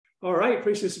All right,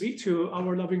 praises be to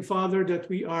our loving Father that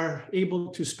we are able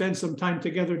to spend some time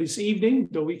together this evening.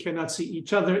 Though we cannot see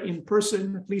each other in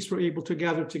person, at least we're able to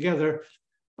gather together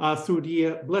through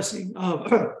the blessing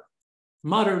of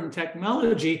modern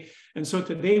technology. And so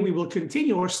today we will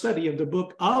continue our study of the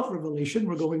book of Revelation.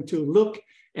 We're going to look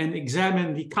and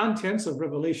examine the contents of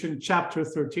Revelation chapter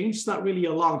 13. It's not really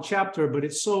a long chapter, but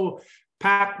it's so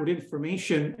packed with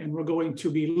information, and we're going to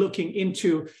be looking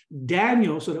into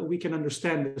Daniel so that we can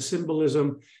understand the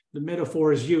symbolism, the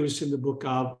metaphors used in the book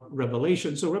of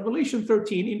Revelation. So Revelation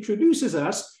 13 introduces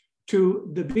us to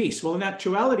the beast. Well, in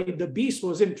actuality, the beast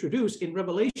was introduced in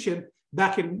Revelation,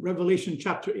 back in Revelation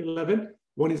chapter 11,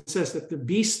 when it says that the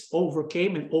beast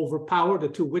overcame and overpowered the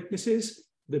two witnesses.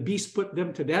 The beast put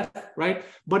them to death, right?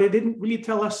 But it didn't really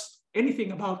tell us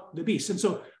anything about the beast. And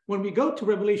so when we go to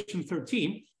Revelation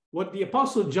 13, what the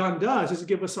Apostle John does is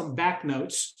give us some back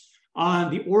notes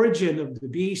on the origin of the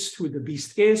beast, who the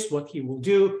beast is, what he will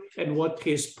do, and what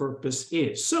his purpose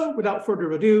is. So without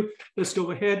further ado, let's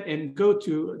go ahead and go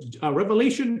to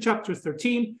Revelation chapter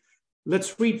 13.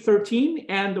 Let's read 13,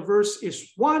 and the verse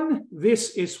is 1.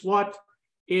 This is what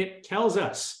it tells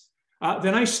us.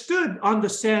 Then I stood on the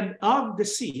sand of the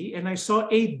sea, and I saw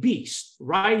a beast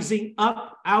rising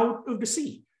up out of the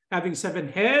sea, having 7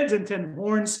 heads and 10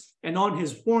 horns, and on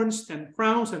his horns 10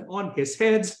 crowns, and on his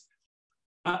heads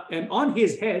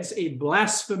a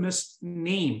blasphemous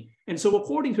name. And so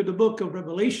according to the book of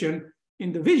Revelation,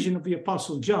 in the vision of the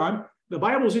Apostle John, the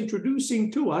Bible is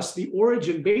introducing to us the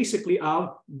origin basically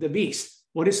of the beast.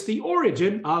 What is the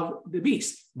origin of the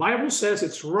beast? Bible says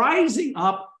it's rising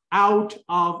up out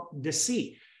of the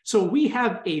sea. So we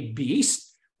have a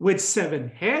beast with 7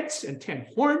 heads and 10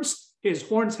 horns. His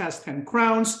horns has 10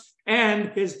 crowns, and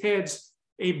his heads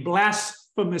a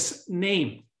blasphemous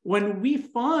name. When we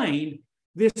find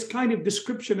this kind of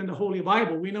description in the Holy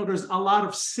Bible, we know there's a lot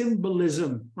of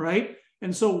symbolism, right?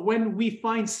 And so when we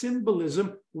find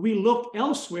symbolism, we look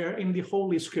elsewhere in the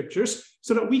Holy Scriptures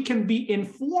so that we can be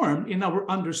informed in our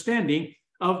understanding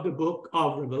of the book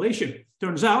of Revelation.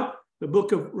 Turns out the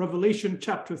book of Revelation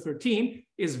chapter 13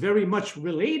 is very much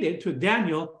related to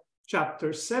Daniel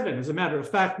chapter 7. As a matter of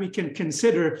fact, we can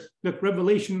consider that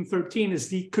Revelation 13 is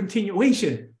the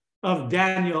continuation of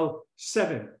Daniel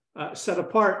 7, set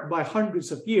apart by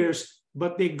hundreds of years,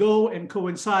 but they go and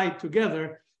coincide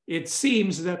together. It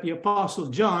seems that the Apostle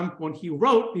John, when he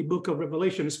wrote the book of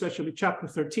Revelation, especially chapter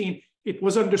 13, it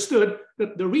was understood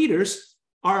that the readers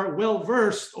are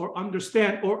well-versed or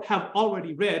understand or have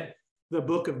already read the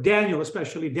book of Daniel,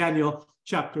 especially Daniel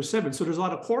chapter 7. So there's a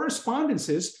lot of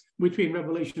correspondences between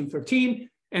Revelation 13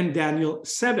 and Daniel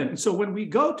 7. So when we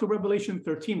go to Revelation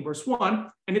 13, verse 1,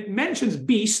 and it mentions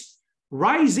beast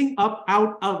rising up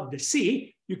out of the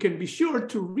sea, you can be sure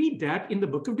to read that in the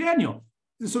book of Daniel.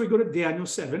 And so we go to Daniel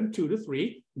 7,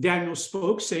 2-3. Daniel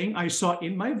spoke, saying, I saw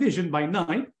in my vision by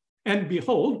night, and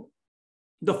behold,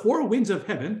 the 4 winds of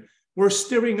heaven were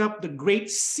stirring up the great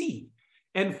sea,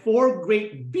 and 4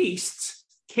 great beasts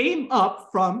came up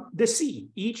from the sea,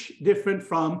 each different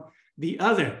from the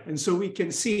other. And so we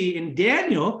can see in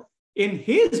Daniel, in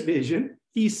his vision,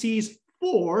 he sees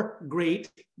 4 great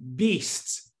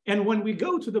beasts. And when we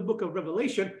go to the book of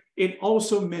Revelation, it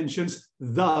also mentions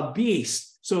the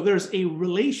beast. So there's a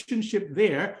relationship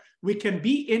there. We can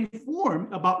be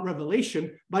informed about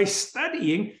Revelation by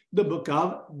studying the book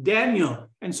of Daniel.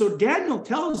 And so Daniel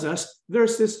tells us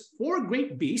there's this 4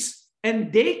 great beasts,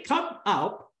 and they come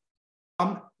out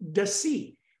from the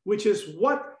sea, which is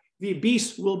what the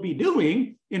beast will be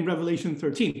doing in Revelation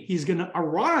 13. He's going to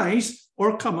arise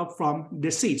or come up from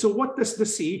the sea. So what does the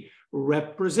sea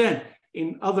represent?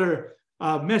 In other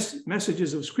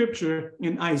messages of Scripture,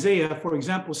 in Isaiah, for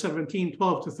example,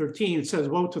 17:12-13, it says,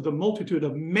 woe to the multitude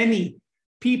of many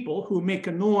people who make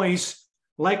a noise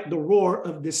like the roar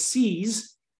of the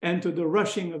seas, and to the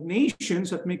rushing of nations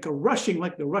that make a rushing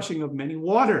like the rushing of many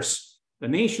waters. The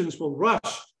nations will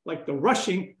rush like the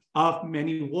rushing of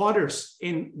many waters.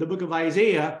 In the book of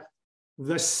Isaiah,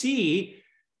 the sea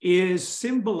is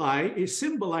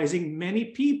symbolizing many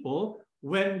people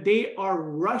when they are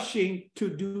rushing to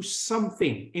do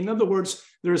something. In other words,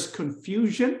 there's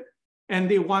confusion and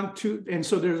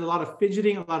so there's a lot of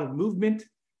fidgeting, a lot of movement.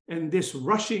 And this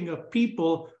rushing of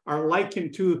people are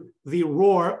likened to the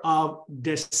roar of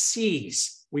the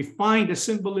seas. We find the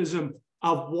symbolism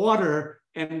of water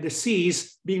and the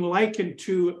seas being likened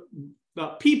to the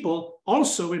people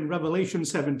also in Revelation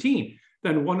 17.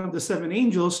 Then one of the 7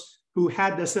 angels who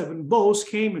had the 7 bowls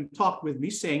came and talked with me,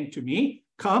 saying to me,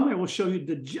 come, I will show you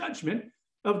the judgment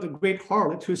of the great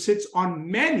harlot who sits on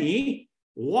many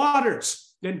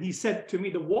waters. Then he said to me,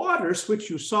 the waters which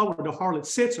you saw where the harlot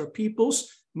sits are peoples,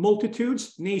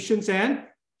 multitudes, nations, and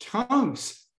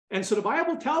tongues. And so the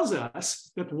Bible tells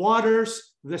us that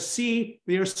waters, the sea,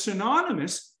 they are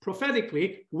synonymous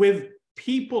prophetically with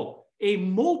people, a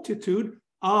multitude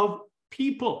of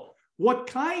people. What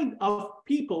kind of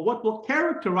people? What will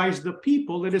characterize the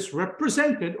people that is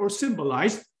represented or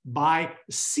symbolized by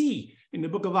sea? In the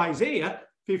book of Isaiah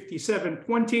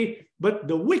 57:20, but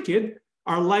the wicked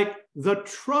are like the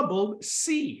troubled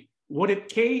sea, when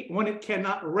it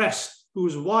cannot rest,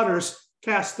 whose waters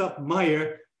cast up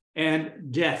mire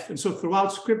and death. And so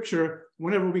throughout Scripture,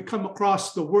 whenever we come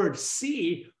across the word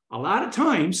sea, a lot of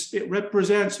times it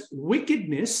represents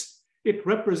wickedness, it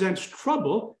represents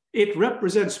trouble, it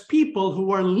represents people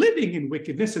who are living in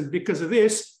wickedness, and because of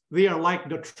this, they are like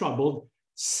the troubled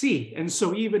sea. And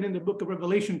so even in the book of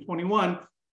Revelation 21,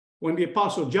 when the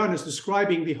Apostle John is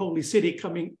describing the holy city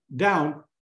coming down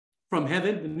from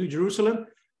heaven, the New Jerusalem,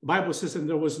 the Bible says, and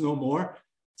there was no more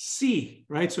sea,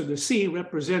 right? So the sea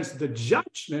represents the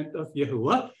judgment of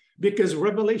Yahuwah, because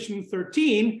Revelation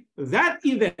 13, that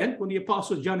event, when the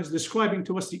Apostle John is describing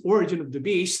to us the origin of the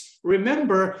beast,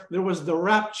 remember, there was the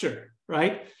rapture,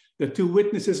 right? The two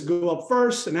witnesses go up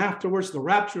first, and afterwards the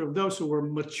rapture of those who were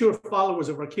mature followers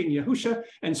of our King Yahusha.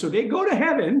 And so they go to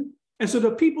heaven. And so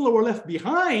the people who were left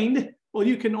behind, well,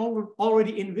 you can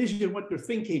already envision what they're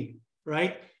thinking,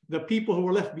 right? The people who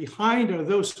were left behind are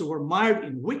those who were mired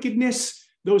in wickedness,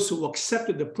 those who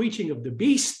accepted the preaching of the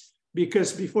beast,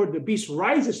 because before the beast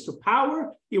rises to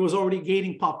power, he was already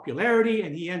gaining popularity,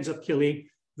 and he ends up killing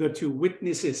the two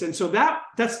witnesses. And so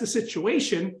that's the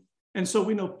situation. And so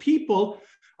we know people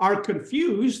are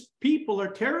confused, people are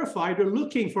terrified, they're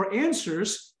looking for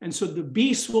answers. And so the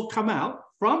beast will come out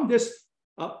from this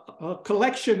a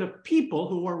collection of people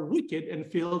who are wicked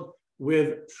and filled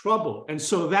with trouble. And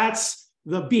so that's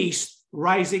the beast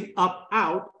rising up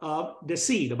out of the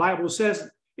sea. The Bible says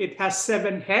it has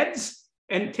 7 heads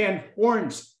and 10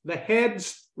 horns. The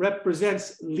heads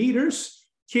represents leaders,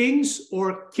 kings,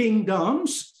 or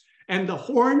kingdoms, and the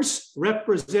horns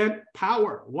represent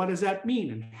power. What does that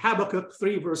mean? In Habakkuk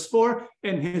 3 verse 4,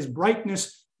 and his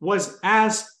brightness was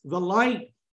as the light.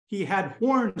 He had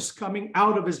horns coming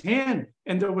out of his hand,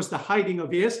 and there was the hiding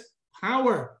of his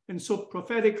power. And so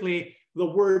prophetically, the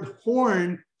word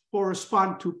horn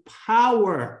corresponds to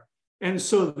power. And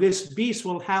so this beast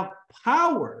will have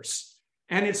powers,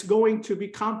 and it's going to be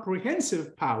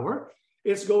comprehensive power.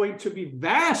 It's going to be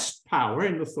vast power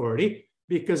and authority,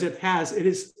 because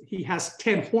he has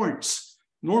 10 horns.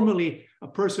 Normally, a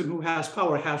person who has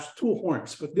power has 2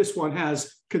 horns, but this one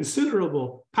has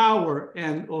considerable power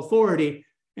and authority.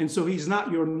 And so he's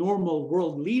not your normal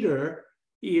world leader.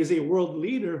 He is a world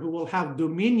leader who will have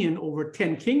dominion over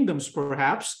 10 kingdoms,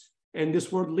 perhaps. And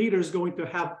this world leader is going to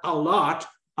have a lot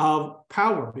of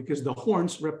power, because the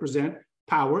horns represent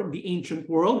power. In the ancient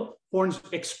world, horns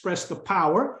express the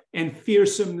power and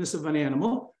fearsomeness of an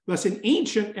animal. Thus, in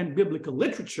ancient and biblical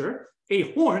literature,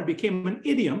 a horn became an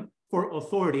idiom for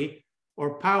authority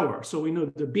or power. So we know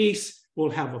the beast will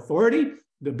have authority.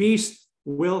 The beast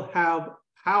will have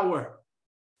power.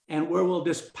 And where will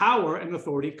this power and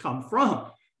authority come from?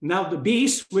 Now, the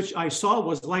beast, which I saw,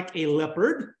 was like a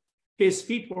leopard. His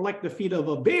feet were like the feet of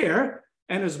a bear,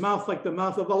 and his mouth like the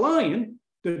mouth of a lion.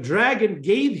 The dragon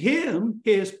gave him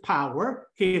his power,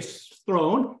 his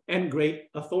throne, and great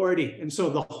authority. And so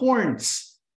the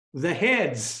horns, the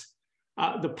heads,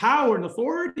 the power and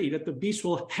authority that the beast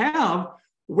will have,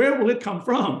 where will it come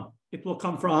from? It will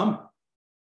come from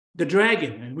the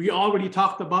dragon. And we already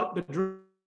talked about the dragon.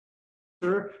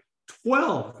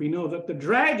 12, we know that the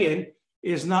dragon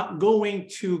is not going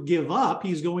to give up.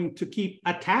 He's going to keep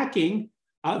attacking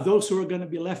those who are going to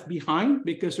be left behind,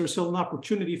 because there's still an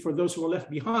opportunity for those who are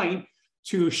left behind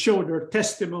to show their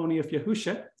testimony of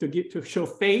Yahusha, to show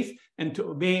faith and to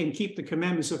obey and keep the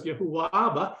commandments of Yahuwah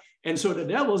Abba. And so the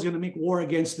devil is going to make war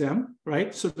against them,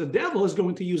 right? So the devil is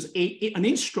going to use an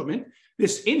instrument.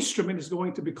 This instrument is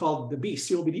going to be called the beast.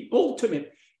 It will be the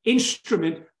ultimate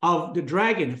instrument of the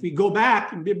dragon. If we go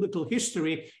back in biblical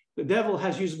history, the devil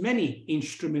has used many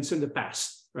instruments in the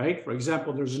past, right? For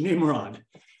example, there's Nimrod,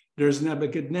 there's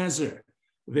Nebuchadnezzar,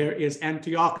 there is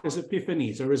Antiochus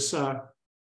Epiphanes, there is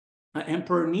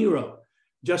Emperor Nero,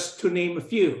 just to name a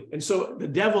few. And so the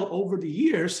devil over the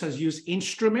years has used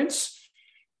instruments,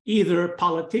 either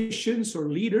politicians or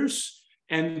leaders,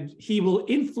 and he will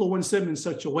influence them in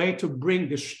such a way to bring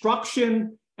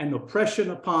destruction and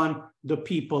oppression upon the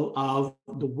people of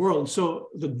the world. So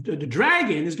the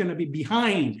dragon is going to be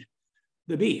behind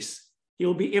the beast.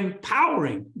 He'll be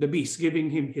empowering the beast, giving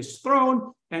him his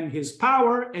throne and his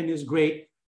power and his great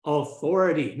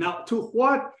authority. Now, to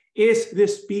what is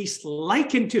this beast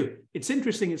likened to? It's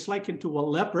interesting. It's likened to a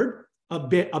leopard, a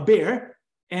bear,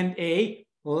 and a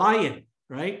lion,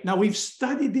 right? Now, we've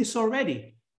studied this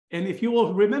already. And if you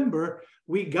will remember,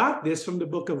 we got this from the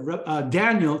book of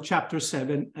Daniel, chapter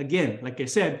 7. Again, like I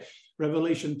said,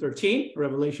 Revelation 13,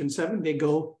 Revelation 7, they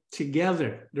go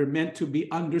together. They're meant to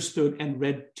be understood and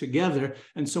read together.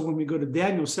 And so when we go to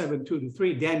Daniel 7,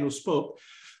 2-3, Daniel spoke,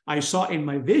 I saw in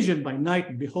my vision by night,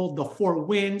 and behold, the four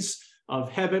winds of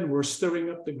heaven were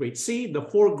stirring up the great sea. The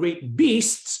four great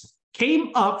beasts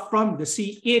came up from the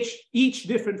sea, each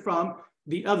different from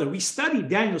the other. We studied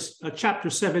Daniel chapter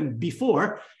 7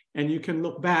 before, and you can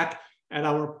look back at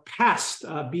our past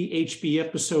BHP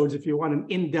episodes if you want an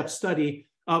in-depth study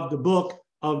of the book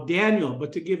of Daniel.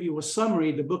 But to give you a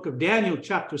summary, the book of Daniel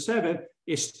chapter 7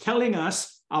 is telling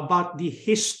us about the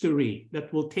history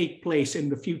that will take place in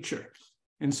the future.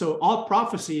 And so all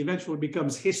prophecy eventually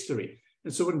becomes history.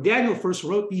 And so when Daniel first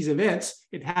wrote these events,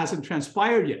 it hasn't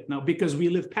transpired yet. Now, because we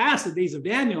live past the days of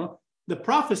Daniel, the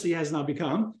prophecy has now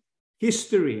become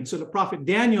history. And so the prophet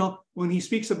Daniel, when he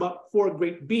speaks about four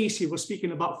great beasts, he was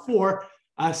speaking about four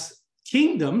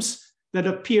kingdoms that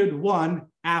appeared one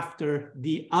after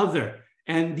the other.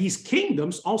 And these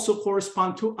kingdoms also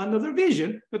correspond to another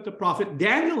vision that the prophet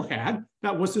Daniel had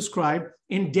that was described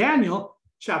in Daniel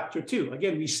chapter 2.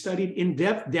 Again, we studied in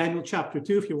depth Daniel chapter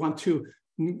 2. If you want to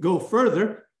go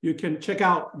further, you can check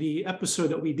out the episode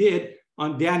that we did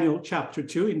on Daniel chapter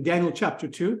 2. In Daniel chapter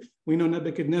 2, we know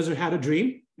Nebuchadnezzar had a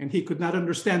dream, and he could not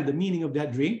understand the meaning of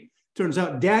that dream. Turns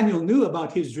out Daniel knew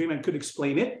about his dream and could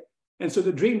explain it. And so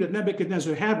the dream that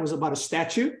Nebuchadnezzar had was about a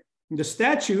statue. And the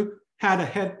statue had a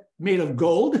head made of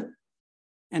gold,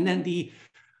 and then the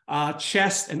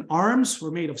chest and arms were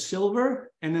made of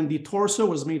silver, and then the torso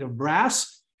was made of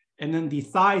brass, and then the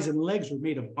thighs and legs were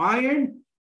made of iron,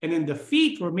 and then the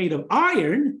feet were made of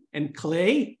iron and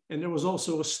clay, and there was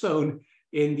also a stone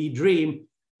in the dream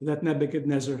that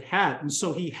Nebuchadnezzar had. And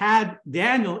so he had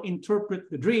Daniel interpret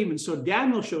the dream, and so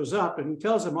Daniel shows up and he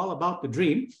tells him all about the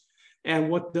dream and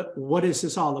what is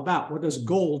this all about? What does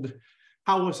gold,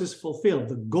 how was this fulfilled?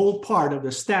 The gold part of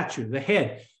the statue, the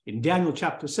head. In Daniel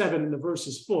chapter 7, in the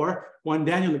verses 4, when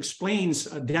Daniel explains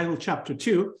Daniel chapter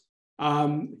 2,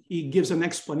 he gives an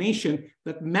explanation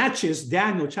that matches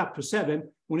Daniel chapter 7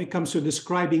 when it comes to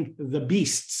describing the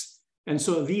beasts. And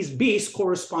so these beasts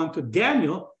correspond to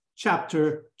Daniel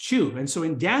chapter 2. And so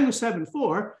in Daniel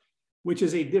 7:4, which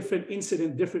is a different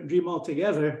incident, different dream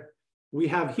altogether, we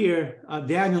have here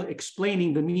Daniel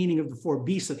explaining the meaning of the four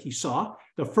beasts that he saw.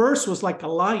 The first was like a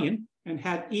lion and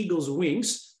had eagle's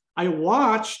wings. I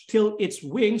watched till its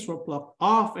wings were plucked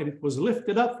off, and it was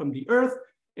lifted up from the earth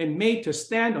and made to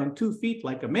stand on 2 feet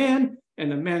like a man,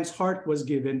 and a man's heart was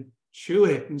given to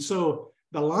it. And so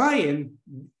the lion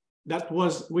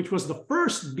which was the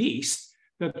first beast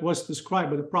that was described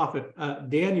by the prophet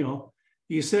Daniel,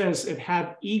 he says it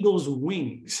had eagle's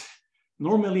wings.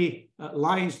 Normally,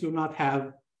 lions do not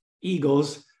have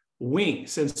eagle's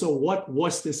wings. And so what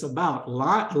was this about?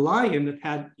 A lion that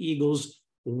had eagle's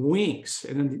wings,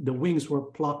 and then the wings were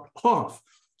plucked off.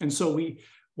 And so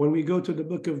when we go to the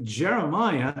book of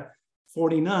Jeremiah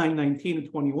 49, 19 and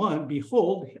 21,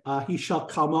 behold, he shall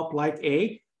come up like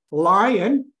a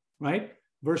lion, right?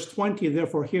 Verse 20,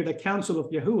 therefore hear the counsel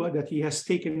of Yahuwah that he has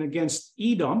taken against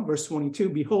Edom. Verse 22,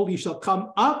 behold, he shall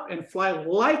come up and fly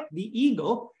like the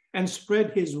eagle and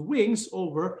spread his wings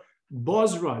over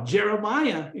Bozrah.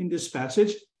 Jeremiah in this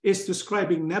passage is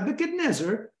describing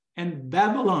Nebuchadnezzar and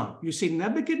Babylon. You see,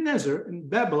 Nebuchadnezzar and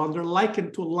Babylon, they're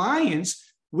likened to lions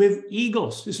with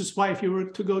eagles. This is why if you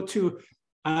were to go to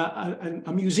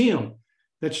a museum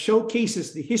that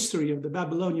showcases the history of the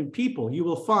Babylonian people, you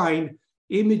will find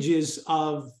images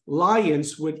of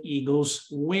lions with eagles'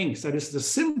 wings. That is the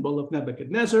symbol of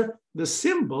Nebuchadnezzar, the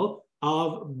symbol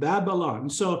of Babylon.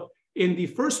 So in the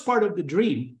first part of the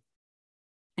dream,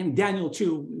 in Daniel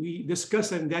 2, we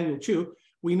discussed in Daniel 2,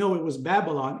 we know it was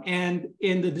Babylon. And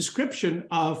in the description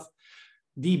of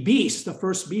the beast, the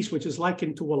first beast, which is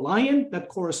likened to a lion, that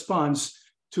corresponds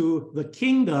to the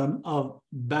kingdom of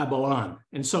Babylon.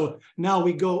 And so now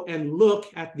we go and look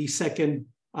at the second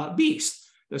beast.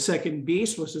 The second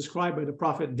beast was described by the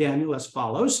prophet Daniel as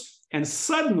follows. And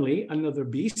suddenly another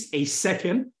beast, a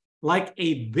second, like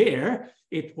a bear,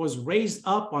 it was raised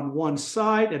up on one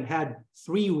side and had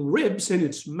 3 ribs in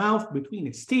its mouth between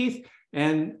its teeth.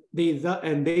 And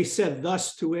they said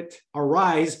thus to it,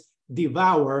 arise,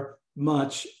 devour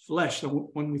much flesh. So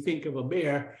when we think of a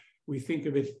bear, we think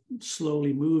of it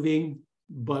slowly moving,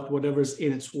 but whatever's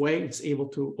in its way, it's able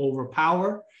to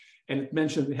overpower. And it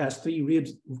mentioned it has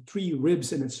 3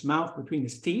 ribs in its mouth between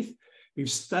its teeth. We've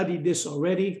studied this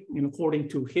already, according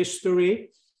to history.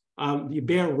 The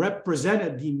bear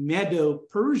represented the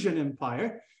Medo-Persian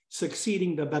Empire,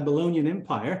 succeeding the Babylonian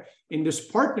Empire. In this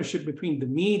partnership between the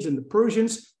Medes and the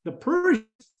Persians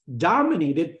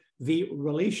dominated the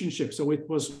relationship. So it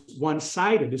was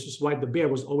one-sided. This is why the bear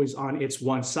was always on its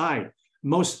one side.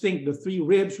 Most think the three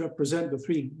ribs represent the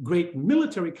three great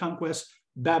military conquests.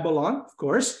 Babylon, of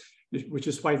course, which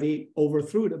is why they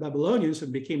overthrew the Babylonians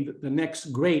and became the next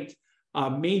great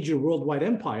major worldwide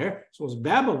empire. So it was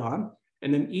Babylon,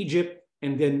 and then Egypt,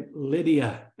 and then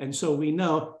Lydia. And so we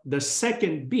know the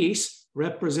second beast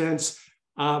represents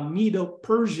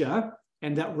Medo-Persia,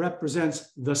 and that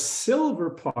represents the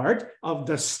silver part of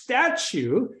the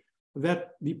statue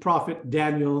that the prophet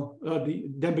Daniel, the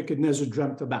Nebuchadnezzar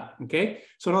dreamt about, okay?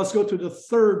 So now let's go to the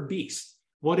third beast.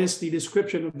 What is the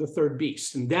description of the third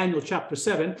beast? In Daniel chapter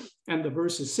 7 and the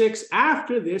verses 6,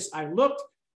 after this I looked,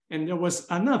 and there was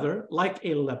another like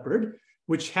a leopard,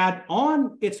 which had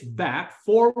on its back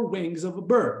 4 wings of a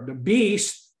bird. The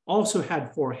beast also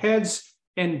had 4 heads,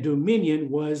 and dominion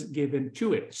was given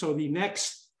to it. So the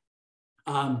next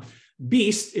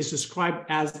beast is described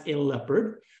as a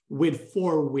leopard with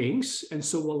 4 wings. And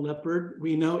so a leopard,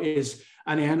 we know, is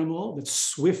an animal that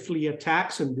swiftly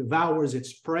attacks and devours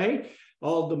its prey.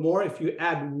 All the more if you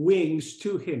add wings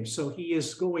to him. So he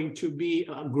is going to be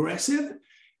aggressive,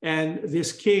 and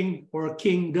this king or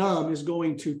kingdom is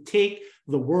going to take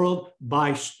the world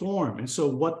by storm. And so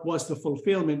what was the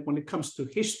fulfillment when it comes to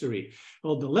history?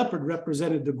 Well, the leopard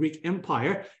represented the Greek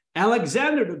Empire.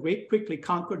 Alexander the Great quickly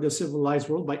conquered the civilized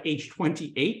world by age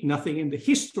 28. Nothing in the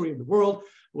history of the world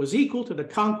was equal to the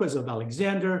conquest of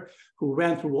Alexander, who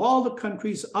ran through all the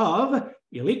countries of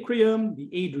Illyricum, the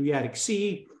Adriatic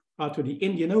Sea, to the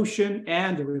Indian Ocean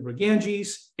and the river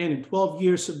Ganges, and in 12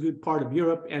 years subdued part of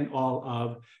Europe and all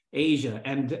of Asia.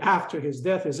 And after his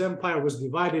death, his empire was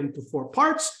divided into 4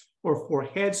 parts, or 4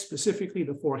 heads. Specifically,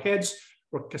 the 4 heads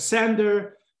were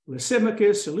Cassander,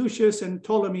 Lysimachus, Seleucus, and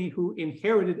Ptolemy, who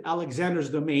inherited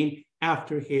Alexander's domain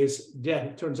after his death.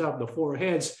 It turns out the 4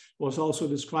 heads was also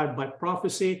described by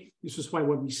prophecy. This is why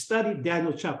when we study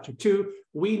Daniel chapter 2,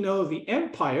 we know the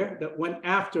empire that went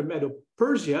after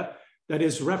Medo-Persia, that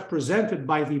is represented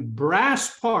by the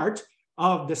brass part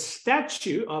of the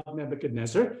statue of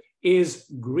Nebuchadnezzar, is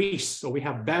Greece. So we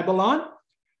have Babylon,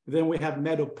 then we have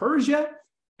Medo-Persia,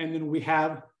 and then we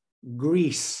have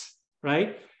Greece,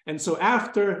 right? And so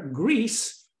after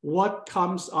Greece, what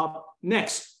comes up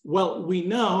next? Well, we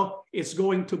know it's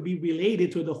going to be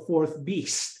related to the 4th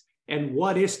beast. And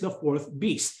what is the 4th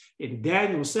beast? In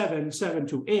Daniel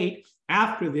 7:7-8,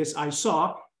 after this I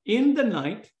saw in the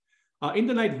night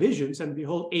visions, and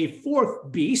behold, a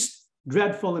 4th beast,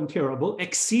 dreadful and terrible,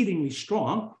 exceedingly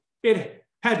strong. It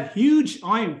had huge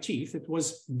iron teeth. It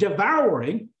was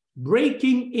devouring,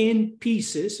 breaking in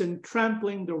pieces, and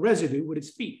trampling the residue with its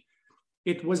feet.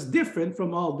 It was different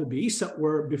from all the beasts that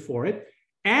were before it,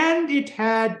 and it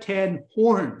had 10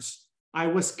 horns. I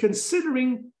was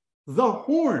considering the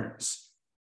horns,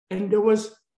 and there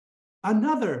was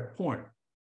another horn,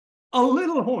 a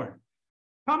little horn,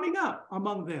 coming up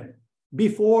among them,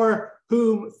 before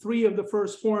whom 3 of the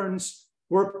first horns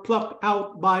were plucked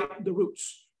out by the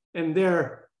roots. And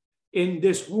there in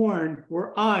this horn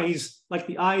were eyes like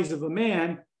the eyes of a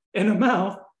man, and a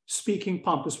mouth speaking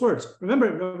pompous words. Remember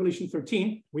in Revelation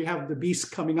 13, we have the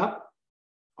beast coming up,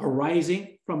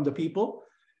 arising from the people.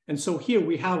 And so here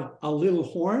we have a little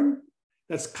horn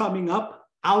that's coming up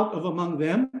out of among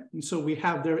them. And so we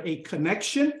have there a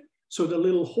connection. So the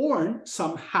little horn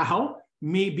somehow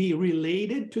may be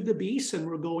related to the beast, and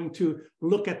we're going to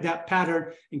look at that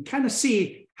pattern and kind of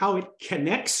see how it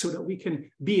connects so that we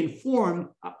can be informed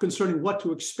concerning what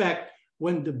to expect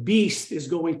when the beast is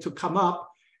going to come up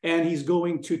and he's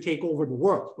going to take over the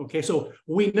world. Okay, so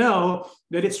we know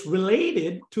that it's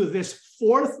related to this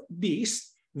 4th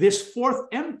beast, this 4th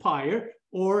empire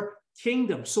or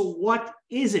kingdom. So what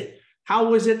is it?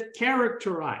 How is it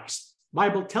characterized?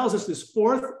 Bible tells us this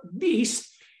 4th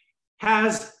beast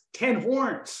has 10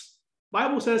 horns.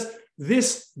 Bible says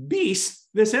this beast,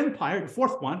 this empire, the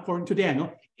 4th one, according to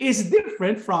Daniel, is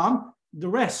different from the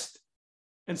rest.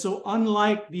 And so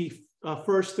unlike the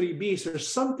first 3 beasts, there's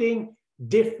something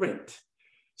different,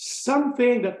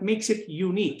 something that makes it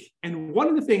unique. And one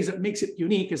of the things that makes it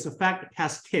unique is the fact it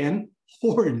has 10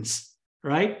 horns,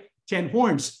 right? 10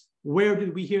 horns. Where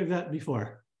did we hear that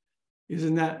before?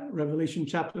 Isn't that Revelation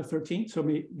chapter 13? So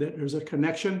there's a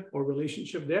connection or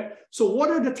relationship there. So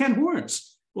what are the 10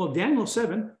 horns? Well, Daniel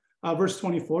 7, verse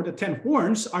 24, the 10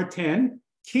 horns are 10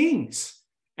 kings.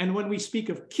 And when we speak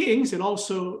of kings, it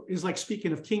also is like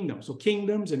speaking of kingdoms. So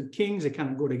kingdoms and kings, they kind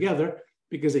of go together.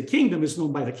 because a kingdom is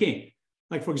known by the king.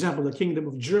 Like, for example, the kingdom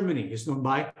of Germany is known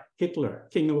by Hitler.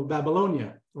 Kingdom of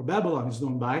Babylonia or Babylon is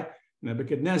known by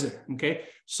Nebuchadnezzar. Okay,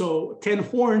 so 10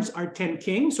 horns are 10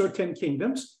 kings or 10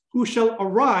 kingdoms who shall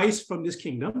arise from this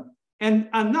kingdom, and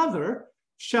another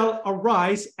shall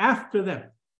arise after them.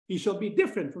 He shall be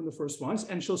different from the first ones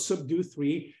and shall subdue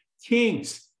 3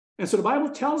 kings. And so the Bible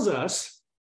tells us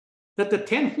that the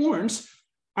 10 horns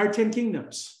are 10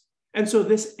 kingdoms. And so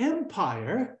this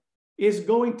empire is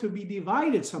going to be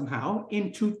divided somehow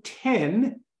into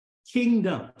 10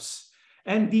 kingdoms.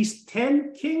 And these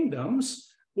 10 kingdoms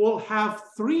will have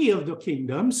 3 of the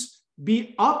kingdoms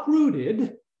be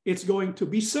uprooted. It's going to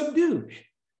be subdued.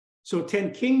 So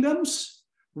 10 kingdoms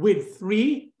with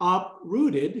 3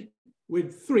 uprooted,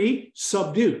 with 3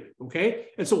 subdued, okay?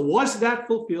 And so was that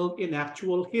fulfilled in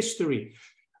actual history?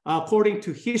 According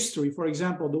to history, for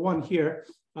example, the one here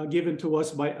given to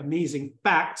us by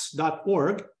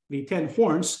amazingfacts.org, the 10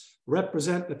 horns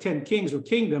represent the 10 kings or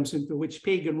kingdoms into which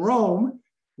pagan Rome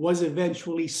was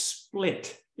eventually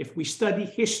split. If we study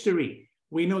history,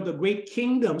 we know the great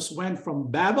kingdoms went from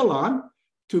Babylon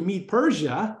to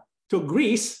Medo-Persia to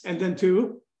Greece and then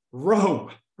to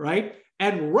Rome, right?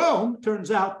 And Rome,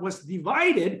 turns out, was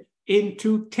divided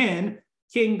into 10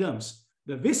 kingdoms.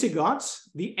 The Visigoths,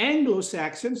 the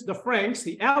Anglo-Saxons, the Franks,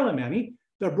 the Alemanni,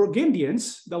 the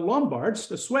Burgundians, the Lombards,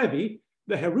 the Suevi,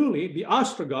 the Heruli, the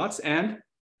Ostrogoths, and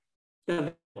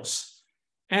the Vandals.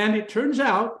 And it turns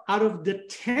out of the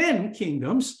 10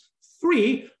 kingdoms,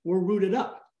 3 were rooted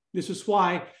up. This is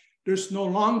why there's no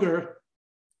longer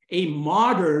a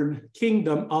modern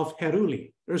kingdom of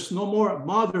Heruli. There's no more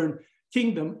modern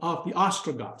kingdom of the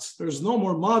Ostrogoths. There's no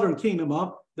more modern kingdom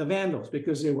of the Vandals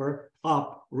because they were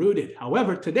uprooted.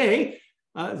 However, today,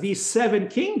 these 7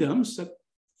 kingdoms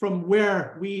from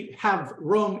where we have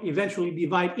Rome eventually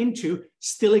divide into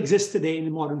still exist today in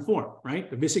the modern form, right?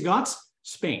 The Visigoths,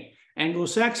 Spain.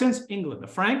 Anglo-Saxons, England. The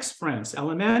Franks, France.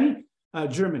 Alemanni,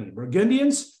 Germany.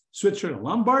 Burgundians, Switzerland.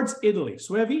 Lombards, Italy.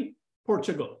 Suevi,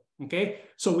 Portugal. Okay,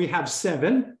 so we have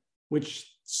 7,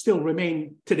 which still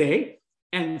remain today,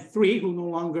 and 3 who no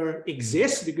longer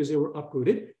exist because they were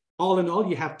uprooted. All in all,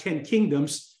 you have 10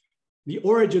 kingdoms, the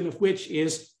origin of which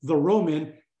is the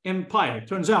Roman Empire. It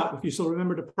turns out, if you still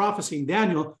remember the prophecy in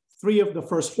Daniel, 3 of the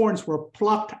first horns were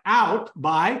plucked out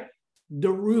by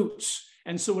the roots.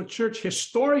 And so a church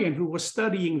historian who was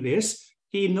studying this,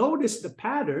 he noticed the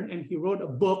pattern and he wrote a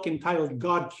book entitled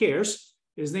God Cares.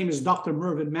 His name is Dr.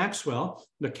 Mervyn Maxwell.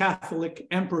 The Catholic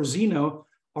Emperor Zeno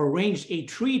arranged a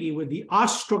treaty with the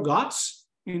Ostrogoths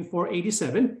in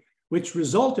 487, which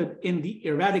resulted in the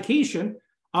eradication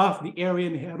of the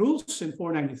Arian Heruls in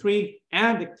 493,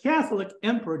 and the Catholic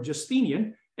Emperor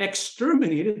Justinian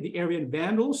exterminated the Arian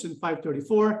Vandals in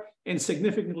 534 and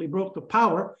significantly broke the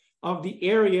power of the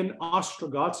Arian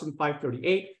Ostrogoths in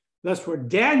 538. Thus were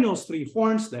Daniel's 3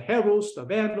 horns, the Heruls, the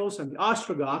Vandals, and the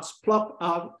Ostrogoths plucked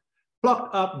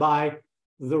up by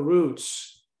the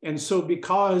roots. And so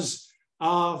because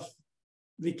of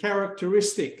the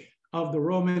characteristic of the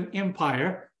Roman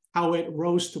Empire, how it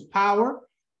rose to power,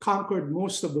 conquered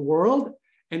most of the world,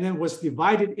 and then was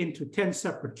divided into 10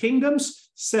 separate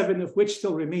kingdoms, 7 of which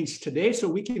still remains today. So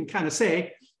we can kind of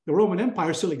say the Roman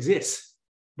Empire still exists,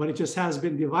 but it just has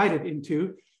been divided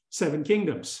into 7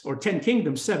 kingdoms, or 10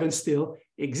 kingdoms, 7 still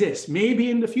exist. Maybe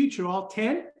in the future, all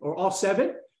 10 or all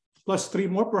 7, plus 3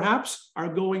 more perhaps, are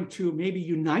going to maybe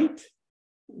unite.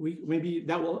 Maybe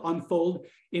that will unfold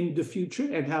in the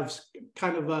future and have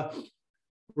kind of a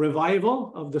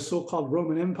revival of the so-called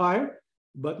Roman Empire.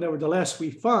 But nevertheless, we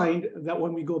find that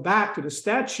when we go back to the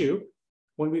statue,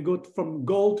 when we go from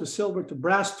gold to silver to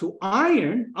brass to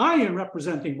iron, iron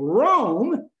representing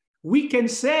Rome, we can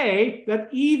say that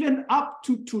even up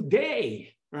to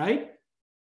today, right,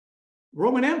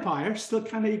 Roman Empire still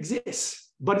kind of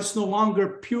exists, but it's no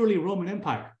longer purely Roman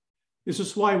Empire. This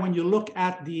is why when you look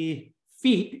at the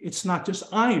feet, it's not just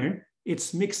iron,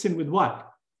 it's mixed in with what?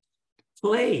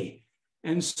 Clay.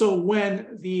 And so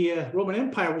when the Roman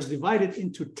Empire was divided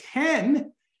into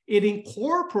 10, it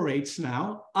incorporates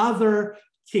now other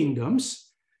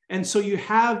kingdoms. And so you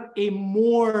have a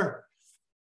more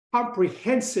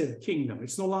comprehensive kingdom.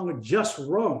 It's no longer just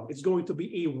Rome. It's going to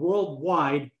be a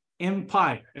worldwide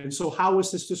empire. And so how is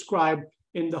this described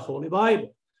in the Holy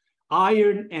Bible?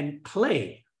 Iron and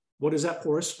clay. What does that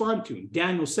correspond to?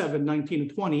 Daniel 7, 19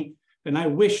 and 20. And I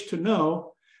wish to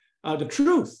know the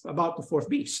truth about the fourth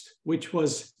beast, which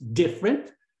was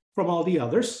different from all the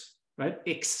others, right?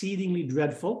 Exceedingly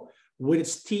dreadful, with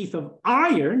its teeth of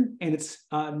iron and its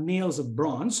nails of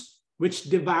bronze, which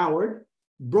devoured,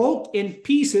 broke in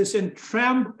pieces, and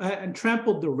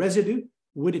trampled the residue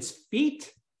with its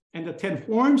feet, and the 10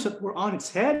 horns that were on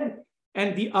its head,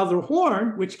 and the other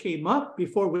horn which came up,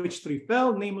 before which 3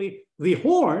 fell, namely the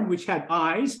horn which had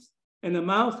eyes, and the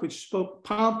mouth which spoke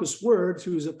pompous words,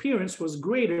 whose appearance was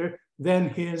greater than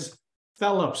his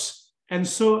fellows. And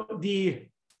so the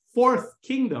 4th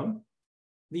kingdom,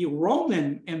 the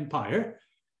Roman Empire,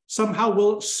 somehow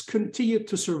will continue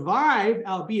to survive,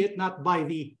 albeit not by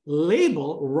the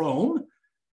label Rome,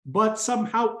 but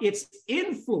somehow its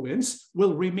influence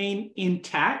will remain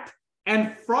intact.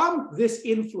 And from this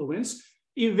influence,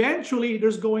 eventually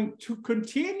there's going to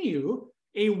continue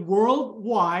a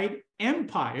worldwide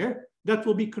empire that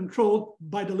will be controlled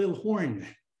by the little horn.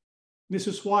 This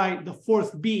is why the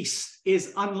 4th beast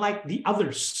is unlike the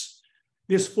others.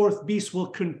 This 4th beast will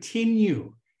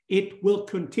continue. It will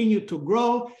continue to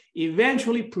grow,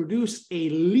 eventually produce a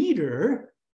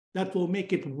leader that will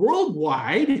make it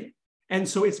worldwide. And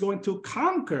so it's going to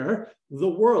conquer the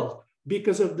world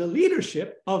because of the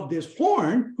leadership of this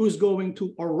horn, who's going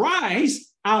to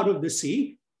arise out of the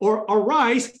sea or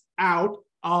arise out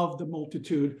of the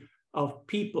multitude of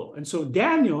people. And so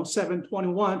Daniel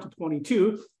 7:21 to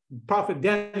 22, Prophet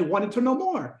Daniel wanted to know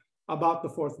more about the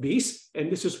 4th beast. And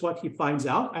this is what he finds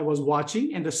out. I was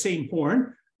watching, and the same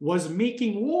horn was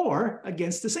making war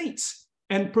against the saints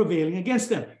and prevailing against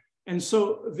them. And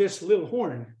so this little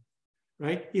horn,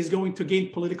 right, is going to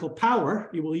gain political power.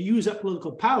 He will use that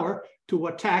political power to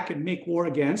attack and make war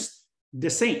against the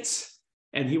saints,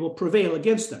 and he will prevail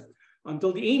against them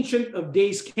until the Ancient of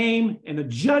Days came, and a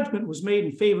judgment was made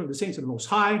in favor of the saints of the Most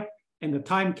High, and the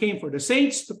time came for the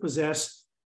saints to possess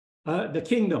the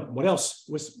kingdom. What else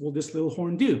will this little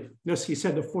horn do? Thus he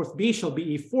said, the 4th beast shall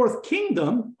be a 4th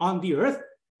kingdom on the earth,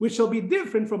 which shall be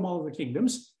different from all the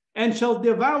kingdoms, and shall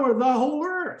devour the whole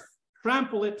earth,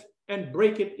 trample it, and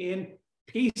break it in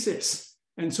pieces.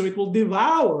 And so it will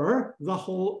devour the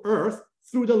whole earth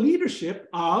through the leadership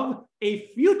of a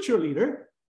future leader,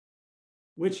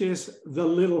 which is the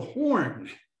little horn.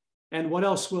 And what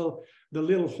else will the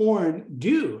little horn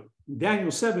do?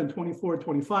 Daniel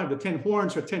 7:24-25, the 10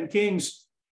 horns are 10 kings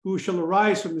who shall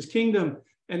arise from this kingdom,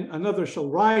 and another shall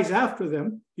rise after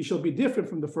them. He shall be different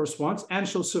from the first ones, and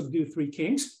shall subdue 3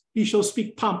 kings. He shall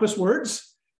speak pompous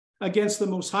words against the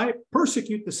Most High,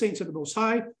 persecute the saints of the Most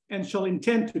High, and shall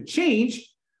intend to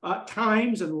change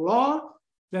times and law.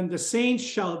 Then the saints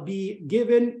shall be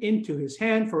given into his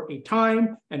hand for a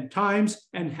time and times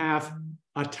and half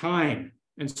a time.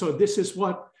 And so this is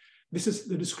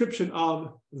the description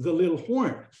of the little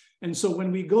horn. And so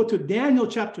when we go to Daniel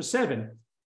chapter 7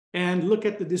 and look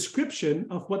at the description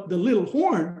of what the little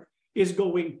horn is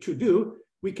going to do,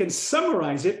 we can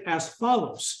summarize it as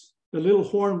follows. The little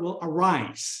horn will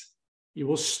arise. It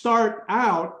will start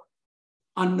out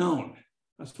unknown.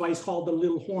 That's why it's called the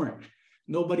little horn.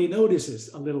 Nobody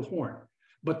notices a little horn,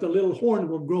 but the little horn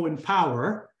will grow in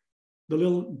power. The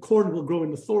little horn will grow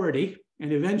in authority,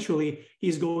 and eventually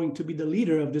he's going to be the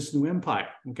leader of this new empire,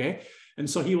 okay? And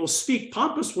so he will speak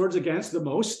pompous words against the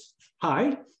Most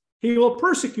High. He will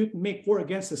persecute and make war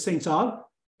against the saints of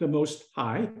the Most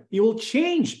High. He will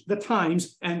change the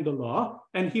times and the law,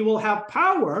 and he will have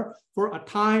power for a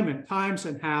time and times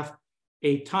and half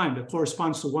a time that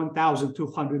corresponds to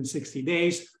 1,260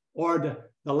 days, or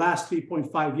the last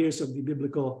 3.5 years of the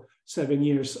biblical 7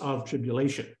 years of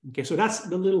tribulation. Okay, so that's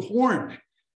the little horn.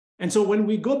 And so when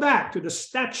we go back to the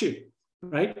statute,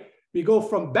 right, we go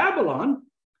from Babylon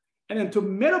and then to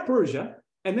Medo-Persia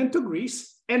and then to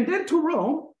Greece and then to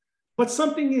Rome. But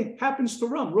something happens to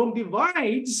Rome. Rome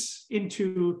divides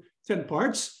into 10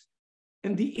 parts,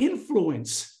 and the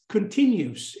influence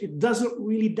continues. It doesn't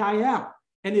really die out.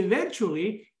 And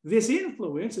eventually, this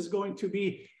influence is going to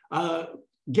be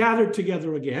gathered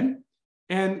together again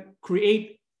and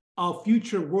create a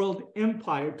future world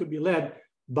empire to be led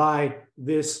by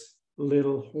this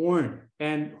little horn.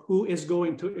 And who is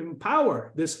going to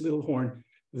empower this little horn?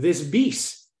 This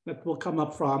beast that will come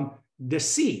up from the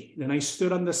sea. Then I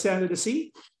stood on the sand of the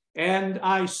sea, and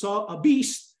I saw a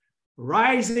beast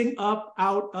rising up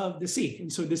out of the sea.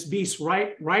 And so this beast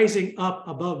rising up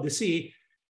above the sea,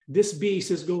 this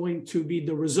beast is going to be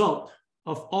the result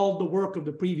of all the work of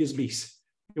the previous beast.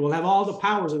 It will have all the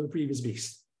powers of the previous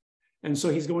beast. And so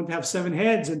he's going to have 7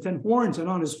 heads and 10 horns, and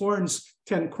on his horns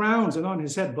 10 crowns, and on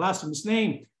his head blasphemous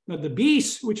name. Now the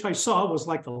beast which I saw was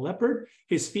like a leopard.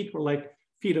 His feet were like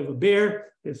feet of a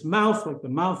bear, his mouth like the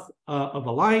mouth of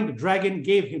a lion. The dragon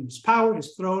gave him his power,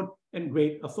 his throne, and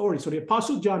great authority. So the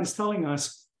Apostle John is telling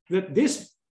us that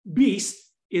this beast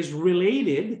is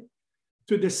related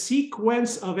to the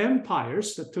sequence of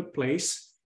empires that took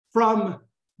place from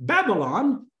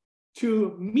Babylon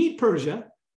to Mede-Persia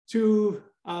to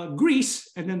Greece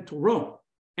and then to Rome.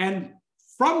 And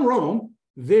from Rome,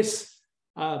 this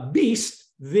beast,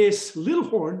 this little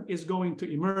horn is going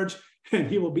to emerge, and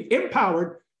he will be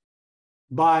empowered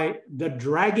by the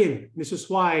dragon. This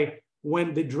is why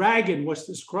when the dragon was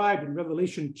described in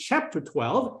Revelation chapter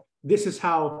 12, this is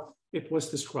how it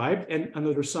was described. And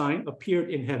another sign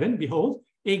appeared in heaven. Behold,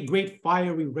 a great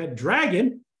fiery red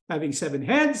dragon having 7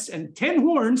 heads and 10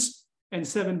 horns and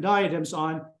 7 diadems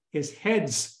on his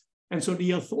heads. And so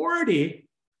the authority,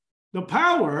 the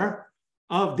power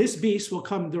of this beast will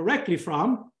come directly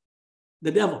from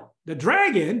the devil. The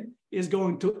dragon is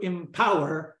going to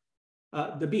empower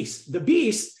the beast. The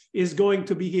beast is going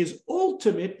to be his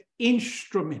ultimate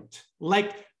instrument,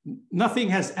 like nothing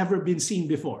has ever been seen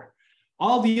before.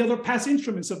 All the other past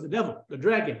instruments of the devil, the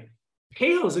dragon,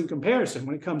 pales in comparison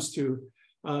when it comes to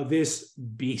this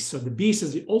beast. So the beast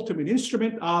is the ultimate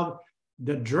instrument of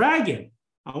the dragon.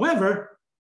 However,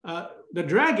 the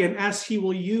dragon, as he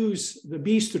will use the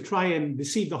beast to try and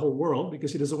deceive the whole world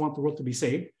because he doesn't want the world to be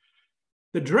saved,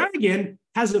 the dragon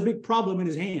has a big problem in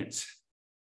his hands.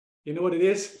 You know what it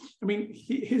is? I mean,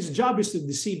 his job is to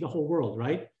deceive the whole world,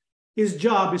 right? His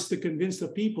job is to convince the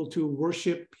people to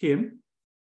worship him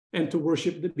and to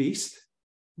worship the beast.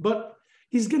 But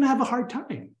he's going to have a hard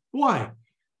time. Why?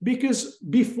 Because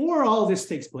before all this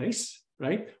takes place,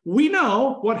 right, we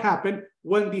know what happened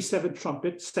when the 7th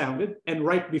trumpet sounded, and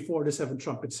right before the 7th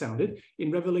trumpet sounded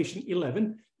in Revelation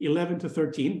 11 to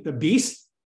 13, the beast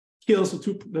kills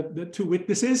the two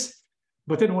witnesses.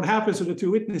 But then what happens to the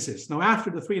 2 witnesses? Now, after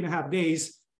the 3.5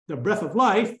 days, the breath of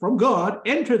life from God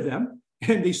entered them,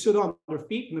 and they stood on their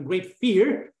feet, and a great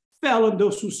fear fell on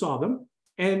those who saw them.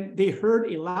 And they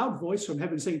heard a loud voice from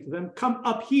heaven saying to them, "Come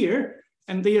up here."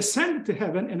 And they ascended to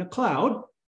heaven in a cloud,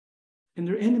 and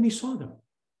their enemies saw them.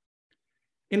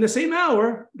 In the same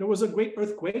hour, there was a great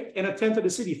earthquake, and a tenth of the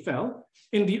city fell.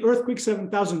 In the earthquake,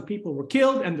 7,000 people were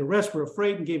killed, and the rest were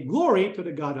afraid and gave glory to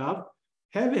the God of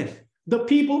heaven. The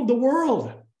people of the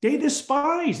world, they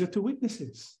despised the 2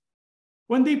 witnesses.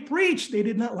 When they preached, they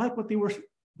did not like what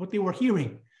they were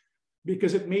hearing,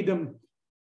 because it made them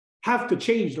have to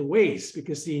change their ways,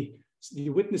 because the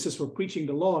witnesses were preaching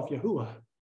the law of Yahuwah.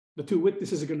 The 2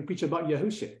 witnesses are going to preach about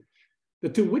Yahushua. The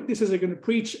 2 witnesses are going to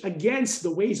preach against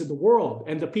the ways of the world,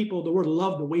 and the people of the world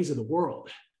love the ways of the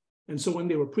world. And so when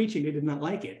they were preaching, they did not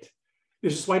like it.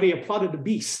 This is why they applauded the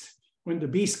beast when the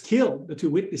beast killed the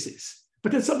 2 witnesses.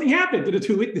 But then something happened to the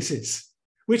 2 witnesses,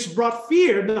 which brought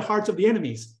fear in the hearts of the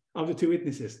enemies of the 2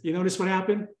 witnesses. You notice what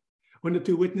happened? When the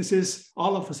 2 witnesses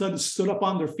all of a sudden stood up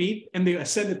on their feet and they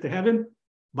ascended to heaven,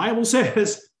 Bible says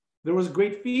there was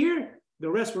great fear, the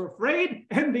rest were afraid,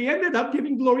 and they ended up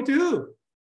giving glory to who?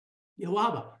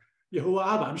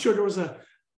 Yahuwah. I'm sure there was a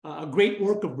great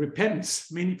work of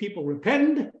repentance. Many people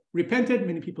repented,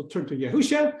 many people turned to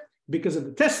Yahushua because of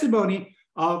the testimony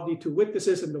of the 2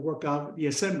 witnesses and the work of the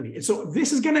assembly. And so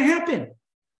this is going to happen.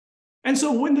 And so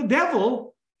when the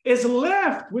devil is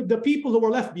left with the people who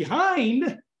were left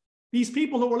behind, these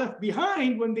people who were left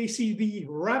behind, when they see the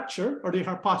rapture or the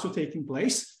harpazo taking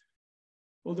place,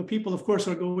 well, the people, of course,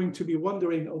 are going to be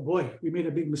wondering, oh boy, we made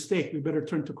a big mistake. We better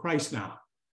turn to Christ now.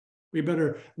 We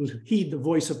better heed the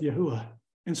voice of Yahuwah.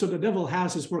 And so the devil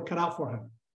has his work cut out for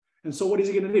him. And so what is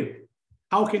he going to do?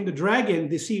 How can the dragon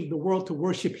deceive the world to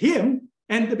worship him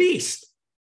and the beast?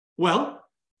 Well,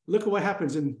 look at what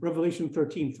happens in Revelation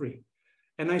 13:3.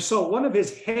 And I saw one of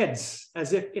his heads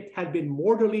as if it had been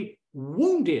mortally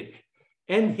wounded,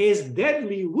 and his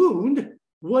deadly wound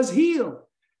was healed.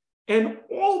 And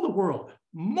all the world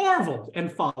marveled and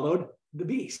followed the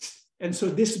beast. And so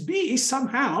this beast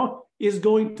somehow is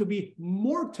going to be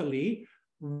mortally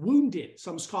wounded.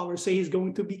 Some scholars say he's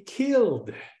going to be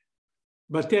killed.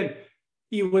 But then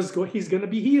he's going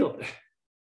to be healed.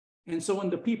 And so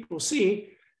when the people see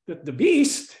that the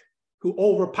beast, who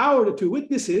overpowered the 2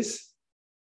 witnesses,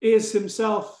 is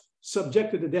himself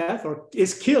subjected to death or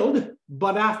is killed,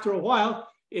 but after a while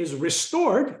is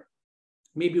restored,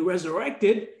 maybe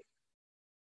resurrected,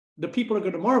 the people are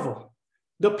going to marvel.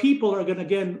 The people are going to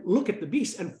again look at the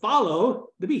beast and follow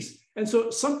the beast. And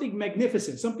so something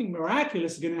magnificent, something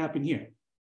miraculous is going to happen here.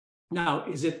 Now,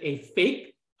 is it a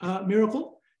fake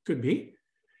miracle? Could be.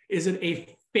 Is it a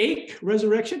fake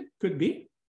resurrection? Could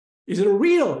be. Is it a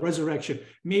real resurrection?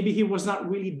 Maybe he was not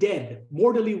really dead.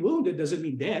 Mortally wounded doesn't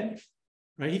mean dead,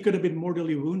 right? He could have been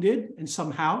mortally wounded and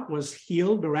somehow was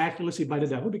healed miraculously by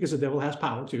the devil, because the devil has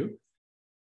power too.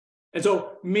 And so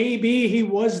maybe he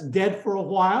was dead for a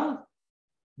while,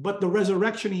 but the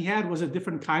resurrection he had was a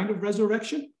different kind of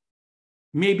resurrection.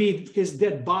 Maybe his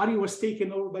dead body was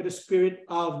taken over by the spirit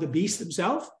of the beast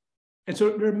himself. And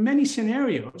so there are many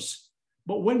scenarios.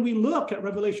 But when we look at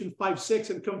Revelation 5:6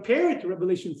 and compare it to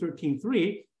Revelation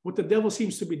 13:3, what the devil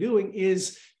seems to be doing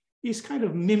is he's kind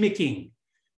of mimicking.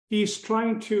 He's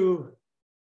trying to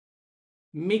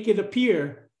make it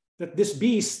appear that this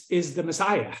beast is the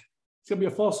Messiah. It's going to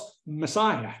be a false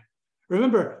Messiah.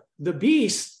 Remember, the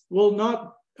beast will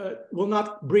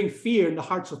not bring fear in the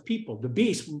hearts of people. The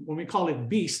beast, when we call it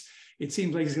beast, it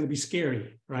seems like it's going to be scary,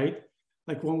 right?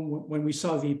 Like when we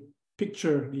saw the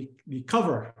picture, the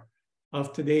cover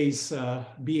of today's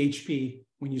BHP,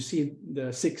 when you see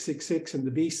the 666 and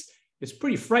the beast, it's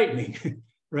pretty frightening,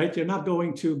 right? You're not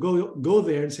going to go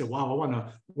there and say, wow, I want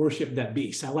to worship that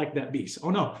beast. I like that beast.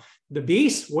 Oh no, the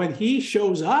beast, when he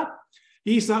shows up,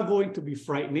 he's not going to be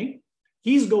frightening.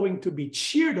 He's going to be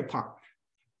cheered upon.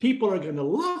 People are going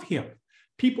to love him.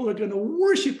 People are going to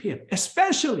worship him,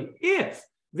 especially if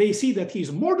they see that he's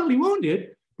mortally wounded,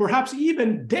 perhaps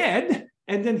even dead,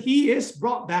 and then he is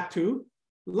brought back to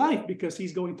life because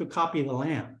he's going to copy the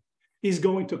Lamb. He's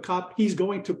going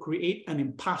to create an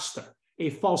imposter, a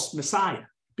false Messiah,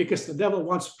 because the devil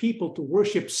wants people to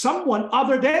worship someone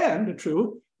other than the true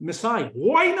Messiah.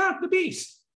 Why not the beast?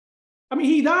 I mean,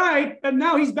 he died and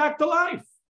now he's back to life.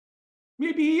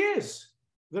 Maybe he is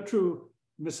the true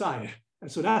Messiah.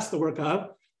 And so that's the work of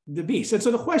the beast. And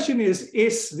so the question is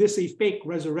this a fake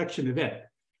resurrection event?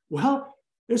 Well,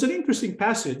 there's an interesting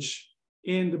passage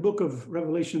in the book of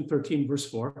Revelation 13, verse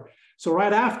 4. So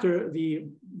right after the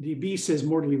beast is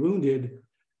mortally wounded,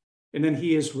 and then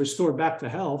he is restored back to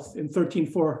health, in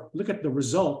 13:4, look at the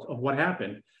result of what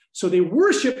happened. So they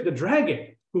worshiped the dragon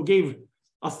who gave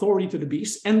authority to the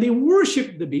beast, and they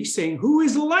worshiped the beast, saying, who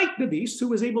is like the beast,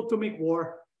 who is able to make war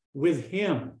with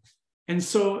him. And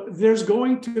so there's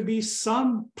going to be some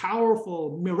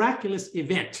powerful, miraculous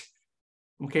event,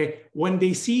 okay, when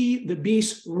they see the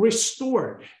beast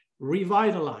restored,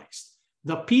 revitalized.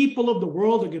 The people of the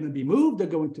world are going to be moved.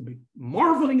 They're going to be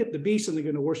marveling at the beast, and they're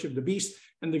going to worship the beast,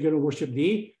 and they're going to worship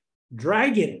the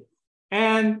dragon.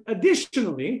 And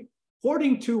additionally,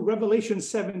 according to Revelation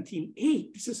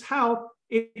 17:8, this is how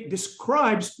it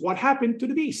describes what happened to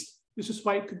the beast. This is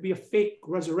why it could be a fake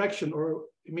resurrection, or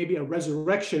maybe a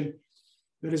resurrection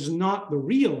that is not the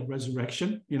real resurrection.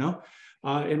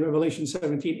 In Revelation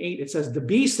 17:8, it says, the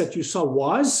beast that you saw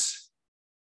was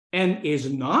and is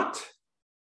not,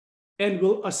 and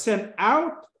will ascend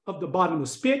out of the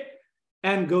bottomless pit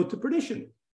and go to perdition.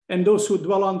 And those who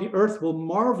dwell on the earth will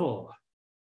marvel,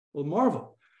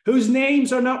 whose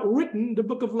names are not written in the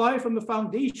book of life from the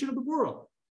foundation of the world,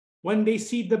 when they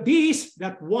see the beast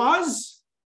that was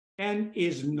and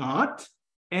is not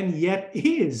and yet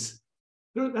is.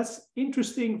 That's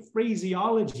interesting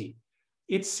phraseology.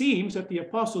 It seems that the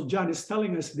Apostle John is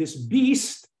telling us this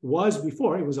beast was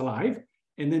before, he was alive,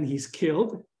 and then he's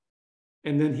killed,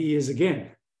 and then he is again,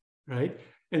 right?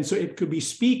 And so it could be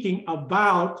speaking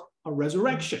about a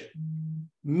resurrection.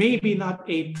 Maybe not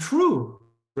a true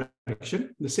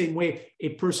resurrection, the same way a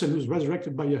person who's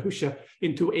resurrected by Yahusha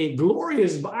into a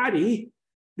glorious body,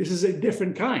 this is a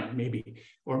different kind, maybe.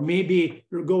 Or maybe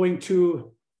you're going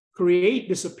to create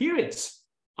this appearance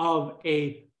of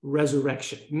a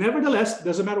resurrection. Nevertheless,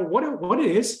 doesn't matter what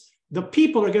it is, the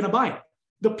people are going to buy it.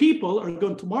 The people are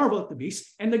going to marvel at the beast,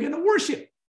 and they're going to worship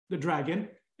the dragon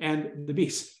and the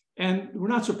beast. And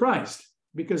we're not surprised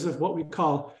because of what we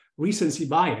call recency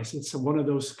bias. It's one of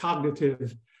those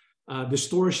cognitive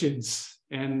distortions.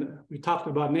 And we talked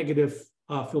about negative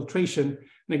filtration,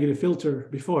 negative filter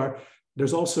before.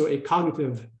 There's also a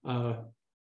cognitive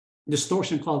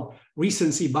distortion called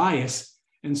recency bias.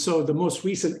 And so the most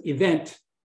recent event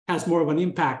has more of an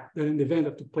impact than an event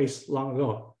that took place long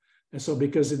ago. And so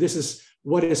because this is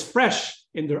what is fresh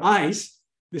in their eyes,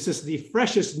 this is the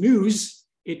freshest news,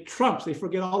 it trumps. They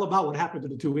forget all about what happened to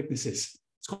the two witnesses.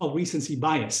 It's called recency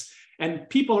bias. And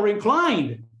people are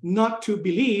inclined not to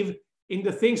believe in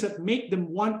the things that make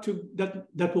them want to,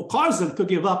 that will cause them to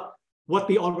give up what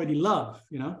they already love.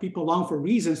 People long for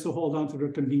reasons to hold on to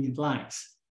their convenient lies.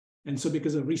 And so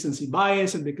because of recency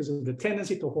bias and because of the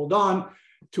tendency to hold on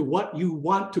to what you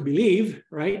want to believe,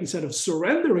 right, instead of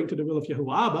surrendering to the will of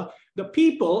Yahuwah Abba, the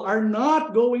people are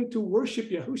not going to worship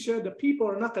Yahusha. The people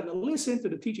are not going to listen to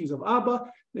the teachings of Abba.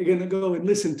 They're going to go and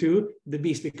listen to the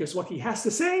beast because what he has to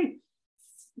say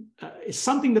is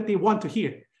something that they want to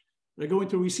hear. They're going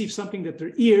to receive something that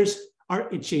their ears are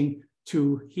itching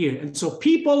to hear. And so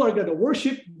people are going to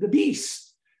worship the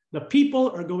beast. The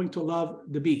people are going to love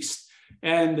the beast.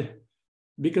 And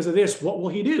because of this, what will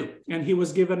he do? And he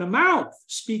was given a mouth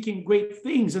speaking great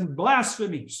things and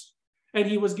blasphemies. And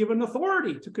he was given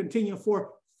authority to continue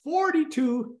for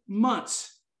 42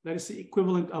 months. That is the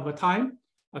equivalent of a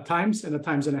times and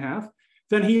a half.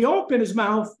 Then he opened his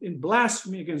mouth in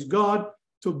blasphemy against God,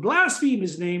 to blaspheme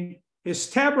his name, his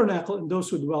tabernacle, and those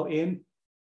who dwell in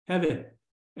heaven.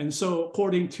 And so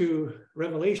according to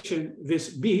Revelation, this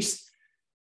beast,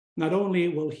 not only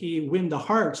will he win the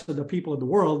hearts of the people of the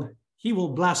world, he will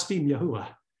blaspheme Yahuwah.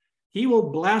 He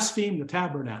will blaspheme the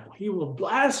tabernacle. He will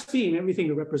blaspheme everything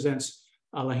that represents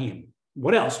Elohim.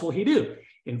 What else will he do?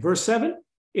 In verse 7,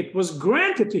 it was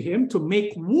granted to him to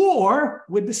make war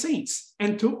with the saints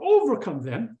and to overcome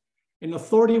them. And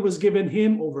authority was given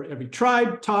him over every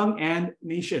tribe, tongue, and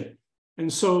nation.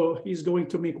 And so he's going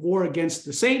to make war against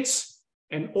the saints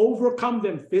and overcome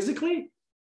them physically.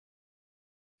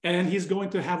 And he's going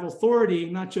to have authority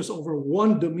not just over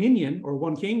one dominion or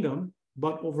one kingdom,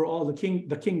 but over all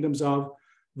the kingdoms of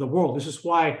the world. This is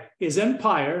why his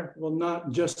empire will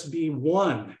not just be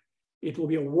one. It will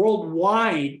be a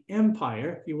worldwide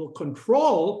empire. He will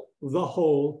control the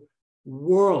whole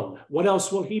world. What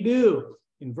else will he do?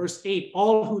 In verse 8,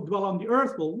 all who dwell on the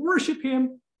earth will worship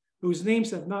him, whose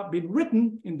names have not been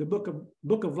written in the book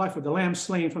of life of the Lamb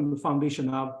slain from the foundation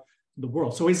of the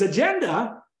world. So his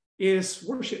agenda is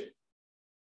worship.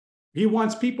 He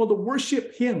wants people to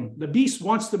worship him. The beast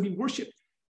wants to be worshiped,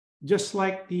 just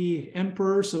like the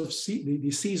emperors of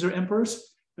the Caesar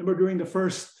emperors. Remember during the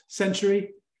first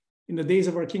century, in the days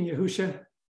of our King Yahushua,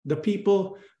 the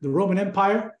people, the Roman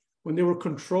Empire, when they were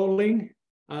controlling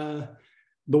the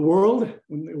world,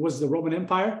 when it was the Roman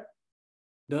Empire,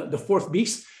 the fourth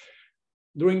beast,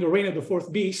 during the reign of the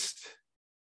fourth beast,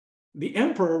 the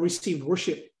emperor received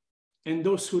worship. And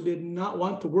those who did not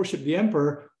want to worship the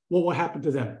emperor, what will happen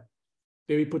to them?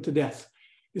 They will be put to death.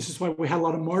 This is why we had a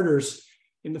lot of martyrs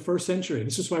in the first century.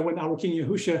 This is why when our King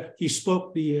Yahushua, he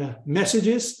spoke the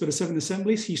messages to the seven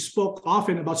assemblies, he spoke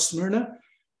often about Smyrna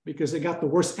because they got the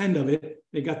worst end of it.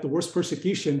 They got the worst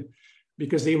persecution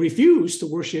because they refused to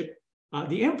worship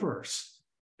the emperors.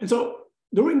 And so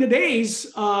during the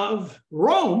days of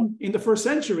Rome in the first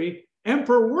century,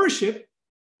 emperor worship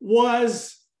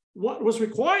was what was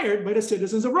required by the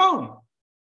citizens of Rome.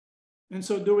 And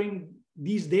so during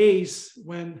these days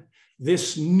when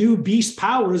this new beast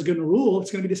power is going to rule,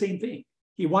 it's going to be the same thing.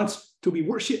 He wants to be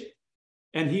worshipped,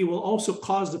 and he will also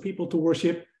cause the people to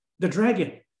worship the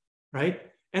dragon, right?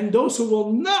 And those who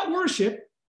will not worship,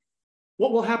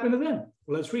 what will happen to them?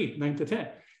 Well, let's read 9 to 10.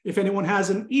 If anyone has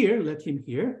an ear, let him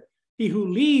hear. He who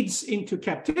leads into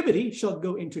captivity shall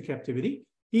go into captivity.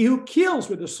 He who kills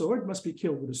with the sword must be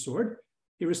killed with the sword.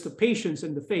 Here is the patience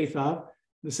and the faith of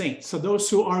the saints. So those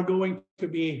who are going to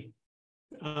be,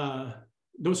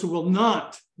 those who will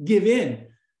not give in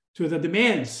to the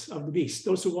demands of the beast,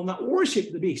 those who will not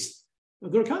worship the beast,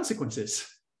 there are consequences.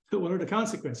 What are the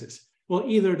consequences? Well,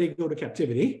 either they go to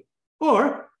captivity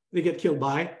or they get killed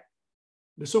by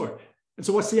the sword. And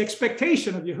so what's the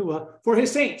expectation of Yahuwah for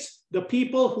his saints? The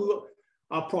people who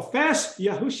profess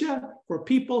Yahushua, for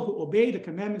people who obey the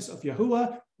commandments of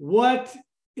Yahuwah, what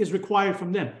is required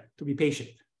from them? To be patient.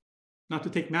 Not to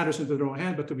take matters into their own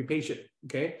hand, but to be patient,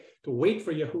 okay? To wait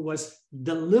for Yahuwah's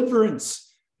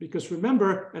deliverance. Because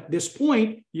remember, at this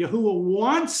point, Yahuwah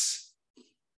wants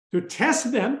to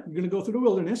test them. You're going to go through the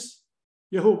wilderness.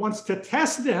 Yahuwah wants to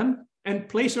test them and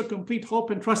place their complete hope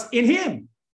and trust in him,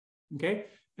 okay?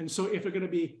 And so if they're going to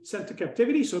be sent to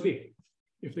captivity, so be it.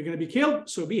 If they're going to be killed,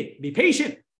 so be it. Be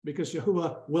patient, because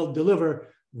Yahuwah will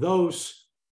deliver those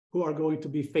who are going to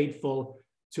be faithful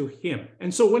to him.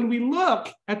 And so when we look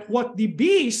at what the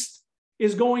beast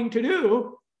is going to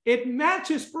do, it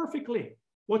matches perfectly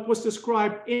what was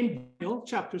described in Daniel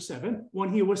chapter 7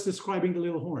 when he was describing the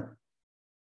little horn.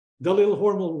 The little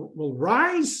horn will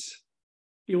rise.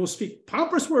 He will speak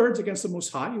pompous words against the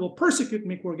Most High. He will persecute and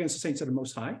make war against the saints of the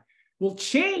Most High. Will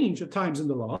change at times in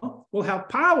the law. Will have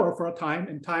power for a time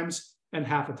and times and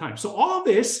half a time. So all of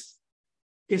this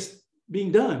is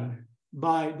being done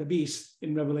by the beast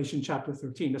in Revelation chapter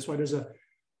 13. That's why there's a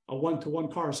one-to-one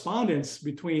correspondence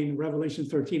between Revelation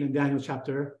 13 and Daniel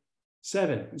chapter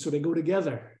 7. And so they go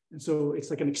together. And so it's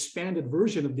like an expanded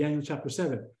version of Daniel chapter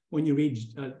 7 when you read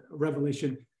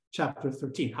Revelation chapter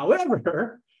 13.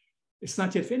 However, it's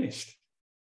not yet finished.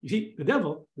 You see, the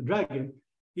devil, the dragon,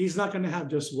 he's not going to have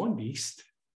just one beast.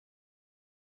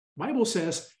 The Bible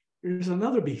says there's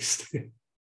another beast.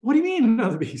 What do you mean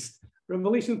another beast?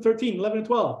 Revelation 13, 11 and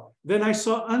 12. Then I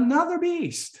saw another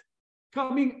beast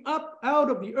coming up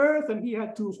out of the earth, and he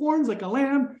had two horns like a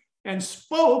lamb and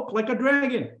spoke like a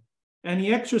dragon. And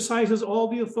he exercises all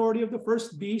the authority of the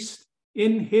first beast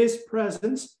in his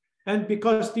presence. And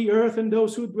because the earth and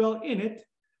those who dwell in it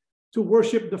to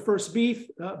worship the first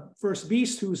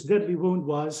beast whose deadly wound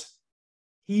was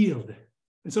healed.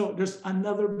 And so there's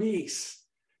another beast.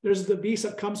 There's the beast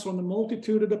that comes from the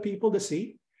multitude of the people, the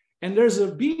sea. And there's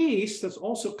a beast that's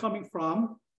also coming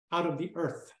from out of the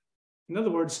earth. In other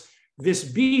words, this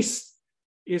beast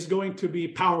is going to be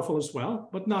powerful as well,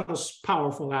 but not as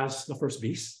powerful as the first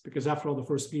beast, because after all, the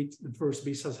first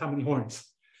beast has how many horns?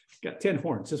 It's got 10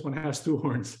 horns. This one has 2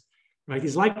 horns, right?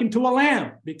 He's likened to a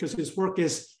lamb because his work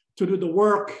is to do the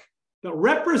work that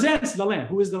represents the lamb.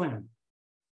 Who is the lamb?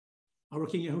 Our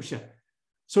King Yahushua.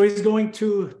 So he's going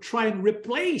to try and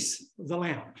replace the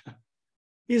lamb.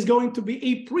 He's going to be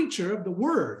a preacher of the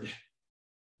word,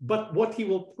 but what he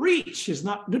will preach is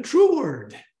not the true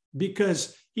word,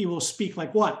 because he will speak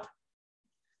like what?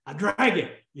 A dragon.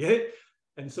 Yeah?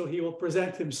 And so he will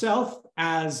present himself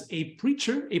as a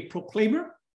preacher, a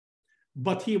proclaimer,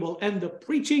 but he will end up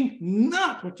preaching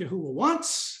not what Yahuwah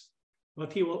wants,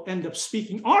 but he will end up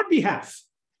speaking on behalf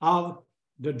of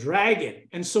the dragon.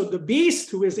 And so the beast,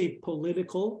 who is a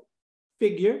political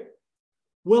figure,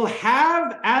 will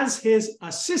have as his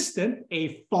assistant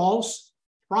a false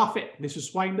prophet. This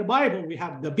is why in the Bible we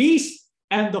have the beast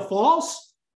and the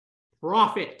false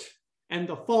prophet. And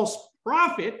the false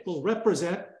prophet will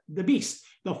represent the beast.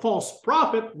 The false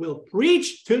prophet will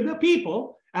preach to the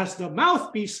people as the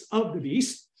mouthpiece of the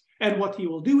beast. And what he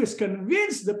will do is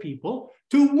convince the people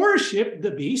to worship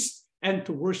the beast and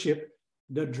to worship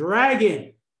the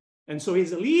dragon. And so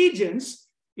his allegiance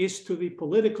is to the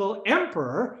political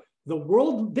emperor, the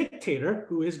world dictator,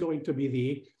 who is going to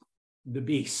be the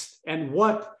beast. And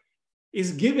what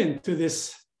is given to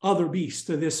this other beast,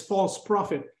 to this false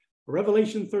prophet?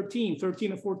 Revelation 13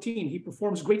 and 14, he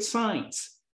performs great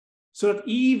signs so that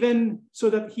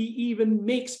he even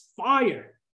makes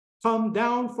fire come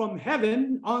down from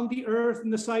heaven on the earth in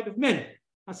the sight of men.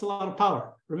 That's a lot of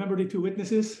power. Remember the 2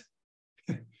 witnesses?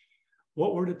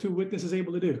 What were the 2 witnesses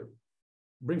able to do?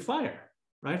 Bring fire,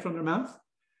 right, from their mouth.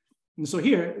 And so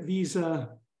here,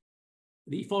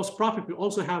 the false prophet will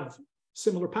also have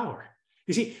similar power.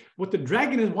 You see, what the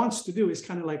dragon wants to do is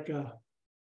kind of like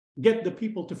get the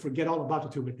people to forget all about the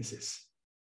 2 witnesses.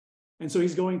 And so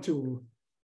he's going to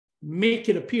make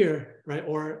it appear, right,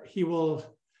 or he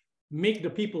will make the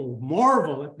people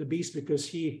marvel at the beast because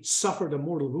he suffered a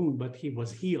mortal wound, but he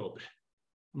was healed.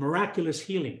 Miraculous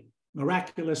healing,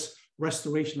 miraculous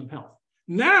restoration of health.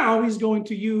 Now he's going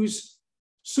to use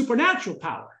supernatural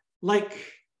power, like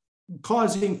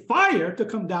causing fire to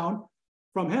come down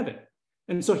from heaven.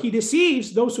 And so he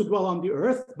deceives those who dwell on the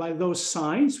earth by those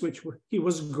signs which he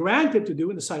was granted to do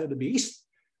in the sight of the beast,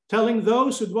 telling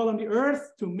those who dwell on the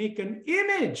earth to make an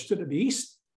image to the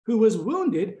beast who was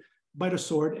wounded by the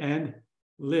sword and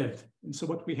lived. And so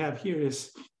what we have here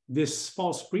is this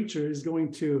false preacher is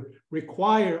going to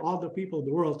require all the people of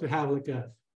the world to have like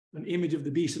an image of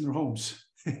the beast in their homes.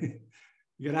 You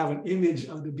gotta have an image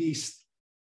of the beast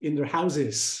in their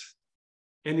houses.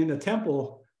 And in the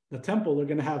temple, they're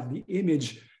going to have the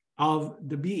image of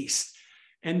the beast.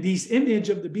 And this image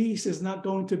of the beast is not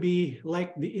going to be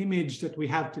like the image that we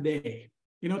have today.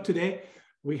 You know, today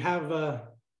we have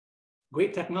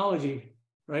great technology,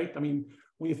 right? I mean,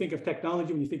 when you think of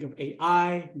technology, when you think of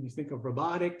AI, when you think of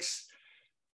robotics,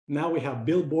 now we have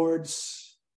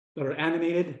billboards that are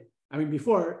animated. I mean,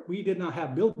 before we did not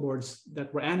have billboards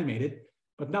that were animated,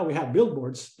 but now we have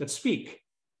billboards that speak.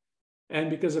 And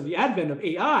because of the advent of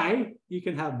AI, you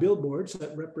can have billboards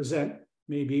that represent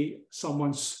maybe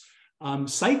someone's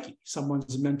psyche,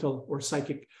 someone's mental or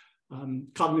psychic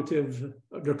cognitive,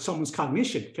 or someone's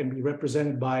cognition can be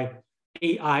represented by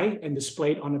AI and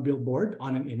displayed on a billboard,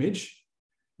 on an image.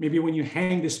 Maybe when you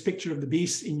hang this picture of the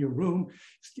beast in your room,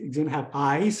 it's going to have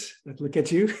eyes that look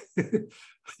at you.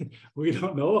 We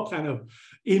don't know what kind of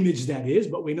image that is,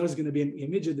 but we know it's going to be an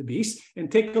image of the beast.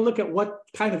 And take a look at what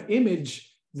kind of image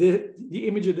the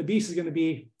image of the beast is going to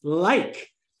be like.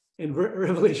 In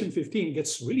Revelation 15, it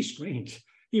gets really strange.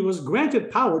 He was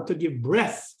granted power to give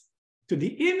breath to the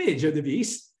image of the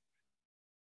beast.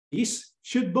 Beast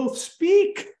should both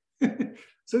speak.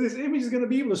 So this image is going to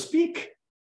be able to speak,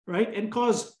 right? And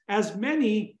cause as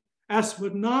many as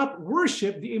would not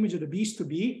worship the image of the beast to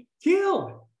be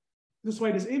killed. That's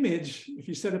why this image, if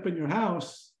you set up in your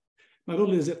house, not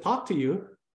only does it talk to you,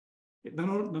 not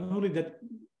only that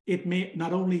it may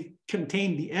not only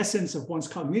contain the essence of one's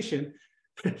cognition,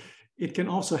 it can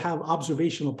also have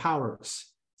observational powers.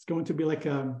 It's going to be like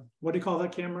a, what do you call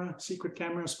that camera? Secret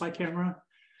camera, spy camera?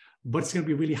 But it's going to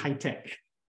be really high tech.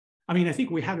 I mean, I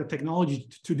think we have the technology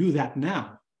to do that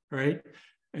now, right?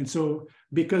 And so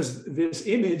because this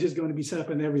image is going to be set up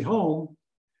in every home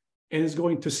and is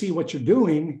going to see what you're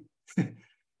doing,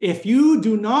 if you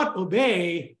do not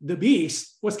obey the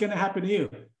beast, what's going to happen to you?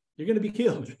 You're going to be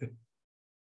killed.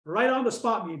 Right on the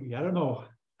spot, maybe. I don't know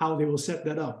how they will set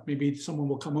that up. Maybe someone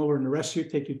will come over and arrest you,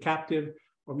 take you captive,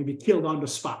 or maybe killed on the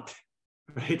spot,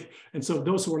 right? And so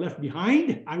those who are left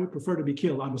behind, I would prefer to be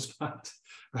killed on the spot,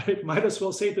 right? Might as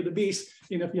well say to the beast,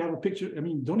 if you have a picture,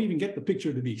 don't even get the picture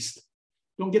of the beast.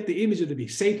 Don't get the image of the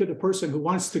beast. Say to the person who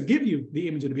wants to give you the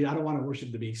image of the beast, I don't want to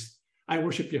worship the beast. I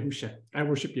worship Yahusha. I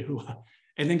worship Yahuwah.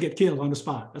 And then get killed on the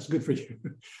spot. That's good for you,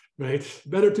 right?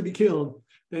 Better to be killed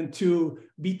than to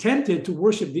be tempted to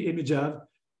worship the image of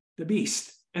the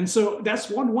beast. And so that's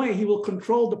one way he will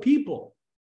control the people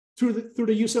through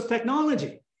the use of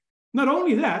technology. Not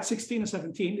only that, 16 and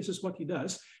 17, this is what he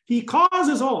does. He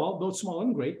causes all, both small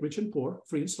and great, rich and poor,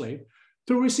 free and slave,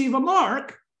 to receive a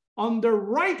mark on their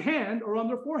right hand or on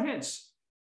their foreheads,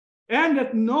 and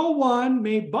that no one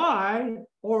may buy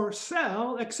or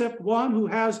sell except one who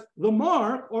has the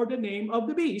mark or the name of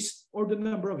the beast or the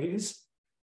number of his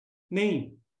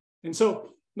name. And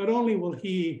so not only will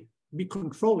he be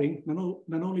controlling,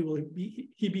 not only will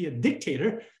he be a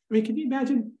dictator. Can you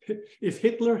imagine if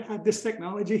Hitler had this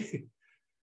technology,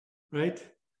 right?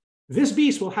 This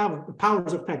beast will have the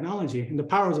powers of technology and the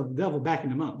powers of the devil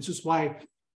backing him up. This is why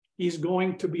he's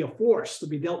going to be a force to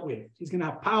be dealt with. He's going to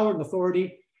have power and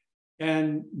authority,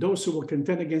 and those who will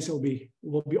contend against him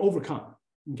will be overcome,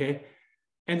 okay?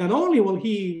 And not only will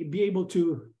he be able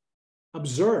to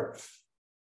observe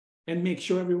and make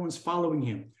sure everyone's following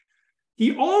him,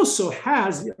 he also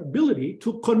has the ability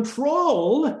to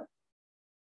control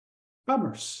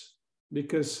commerce,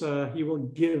 because he will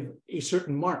give a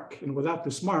certain mark. And without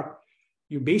this mark,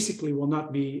 you basically will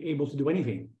not be able to do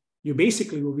anything. You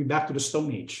basically will be back to the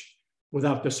Stone Age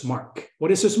without this mark. What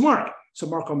is this mark? It's a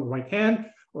mark on the right hand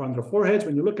or on their foreheads.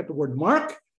 When you look at the word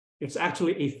mark, it's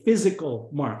actually a physical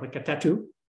mark, like a tattoo.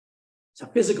 It's a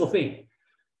physical thing.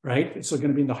 Right? It's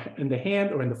going to be in the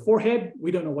hand or in the forehead.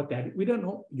 We don't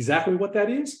know exactly what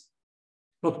that is,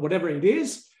 but whatever it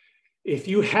is, if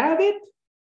you have it,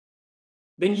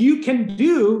 then you can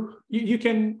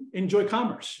enjoy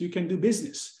commerce. You can do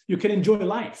business. You can enjoy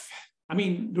life.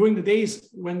 During the days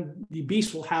when the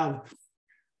beast will have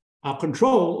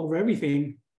control over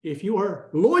everything, if you are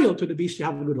loyal to the beast, you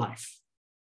have a good life.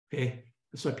 Okay?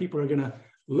 That's why people are going to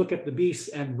look at the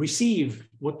beast and receive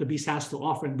what the beast has to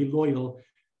offer and be loyal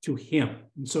to him.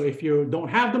 And so if you don't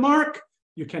have the mark,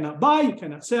 you cannot buy, you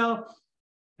cannot sell.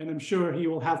 And I'm sure he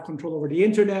will have control over the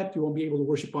internet. You won't be able to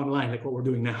worship online like what we're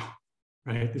doing now,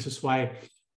 right? This is why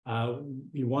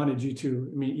we wanted you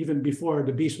to, even before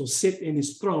the beast will sit in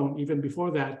his throne, even before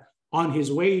that, on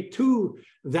his way to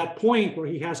that point where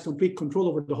he has complete control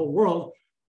over the whole world,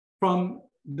 from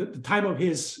the time of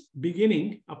his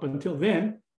beginning up until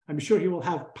then, I'm sure he will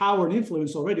have power and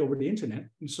influence already over the internet.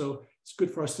 And so it's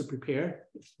good for us to prepare,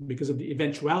 because of the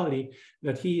eventuality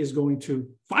that he is going to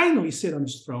finally sit on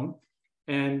his throne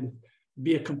and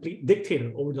be a complete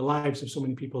dictator over the lives of so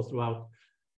many people throughout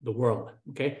the world,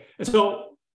 okay? And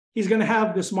so he's going to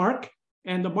have this mark,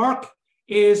 and the mark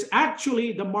is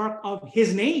actually the mark of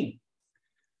his name.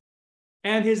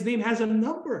 And his name has a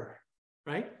number,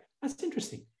 right? That's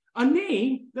interesting. A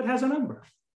name that has a number.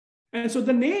 And so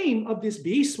the name of this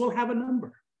beast will have a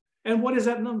number. And what is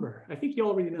that number? I think you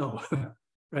already know,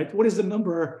 right? What is the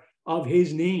number of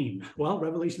his name? Well,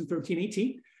 Revelation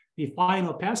 13:18, the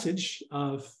final passage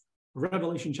of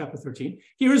Revelation chapter 13.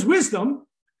 Here is wisdom.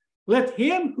 Let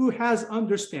him who has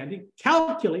understanding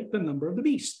calculate the number of the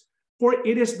beast, for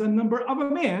it is the number of a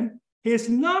man. His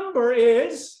number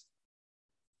is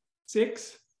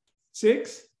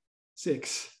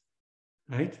 666,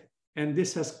 right? And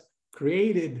this has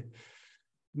created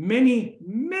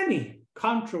many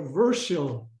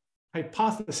controversial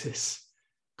hypotheses,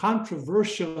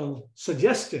 controversial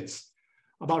suggestions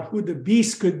about who the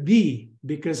beast could be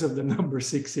because of the number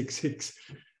 666.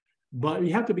 But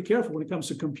you have to be careful when it comes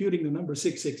to computing the number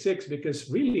 666, because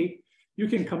really you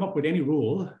can come up with any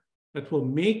rule that will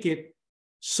make it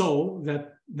so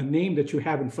that the name that you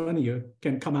have in front of you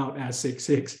can come out as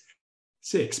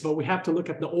 666. But we have to look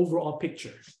at the overall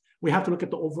picture. We have to look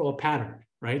at the overall pattern,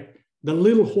 right? The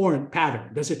little horn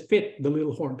pattern. Does it fit the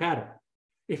little horn pattern?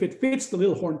 If it fits the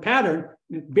little horn pattern,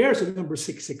 it bears the number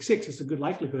 666. It's a good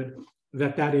likelihood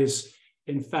that that is,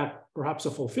 in fact, perhaps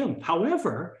a fulfillment.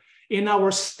 However, in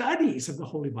our studies of the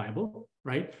Holy Bible,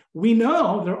 right, we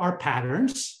know there are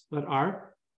patterns that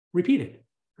are repeated,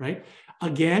 right?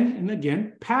 Again and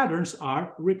again, patterns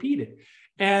are repeated.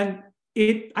 And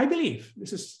I believe,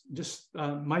 this is just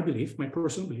my belief, my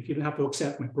personal belief. You don't have to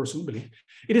accept my personal belief.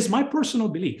 It is my personal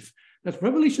belief that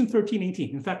Revelation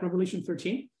 13:18, in fact, Revelation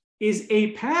 13 is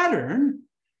a pattern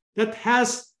that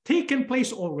has taken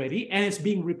place already and it's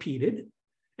being repeated.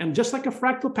 And just like a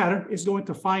fractal pattern is going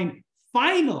to find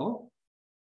final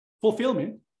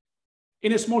fulfillment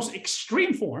in its most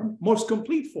extreme form, most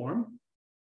complete form,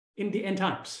 in the end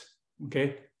times,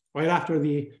 okay? Right after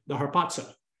the harpazo.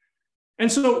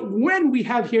 And so when we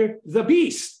have here the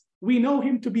beast, we know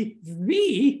him to be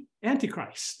the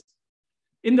Antichrist.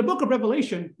 In the book of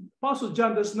Revelation, Apostle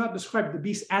John does not describe the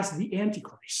beast as the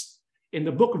Antichrist. In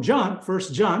the book of John, 1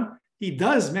 John, he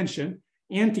does mention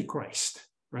Antichrist,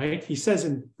 right? He says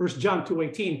in 1 John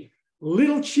 2:18,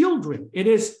 little children, it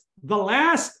is the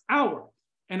last hour.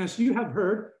 And as you have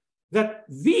heard that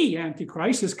the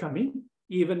Antichrist is coming,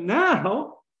 even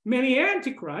now, many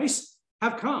Antichrists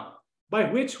have come,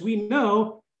 by which we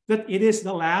know that it is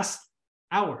the last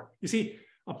hour. You see,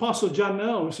 Apostle John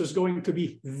knows there's going to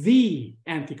be the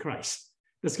Antichrist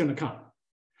that's going to come.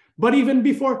 But even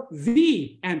before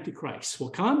the Antichrist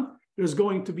will come, there's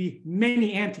going to be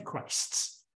many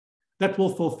Antichrists that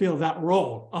will fulfill that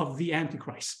role of the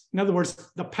Antichrist. In other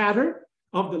words, the pattern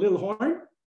of the little horn,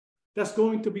 that's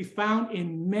going to be found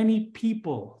in many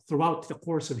people throughout the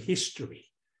course of history.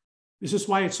 This is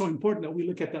why it's so important that we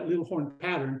look at that little horn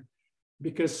pattern,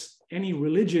 because any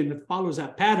religion that follows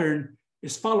that pattern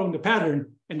is following the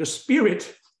pattern and the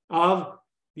spirit of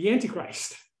the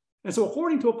Antichrist. And so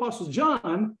according to Apostle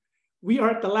John, we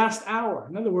are at the last hour.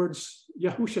 In other words,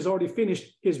 Yahushua has already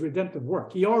finished his redemptive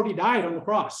work. He already died on the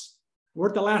cross. We're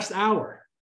at the last hour.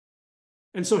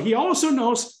 And so he also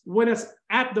knows when it's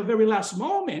at the very last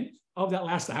moment of that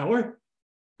last hour,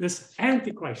 this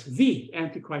Antichrist, the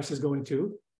Antichrist, is going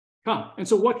to come. And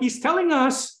so what he's telling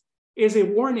us is a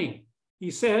warning.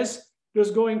 He says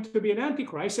there's going to be an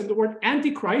Antichrist, and the word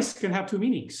Antichrist can have two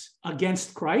meanings: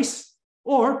 against Christ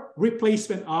or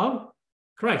replacement of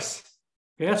Christ.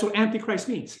 Okay, that's what Antichrist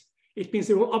means. It means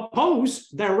they will oppose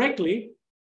directly,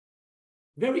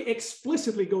 very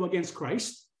explicitly go against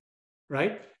Christ,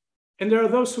 right? And there are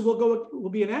those who will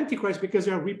be an Antichrist because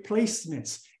they are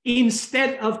replacements.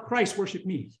 Instead of Christ, worship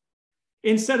me.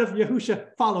 Instead of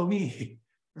Yahushua, follow me,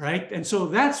 right? And so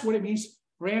that's what it means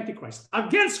for Antichrist.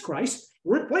 Against Christ,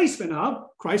 replacement of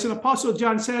Christ. And Apostle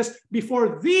John says,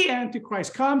 before the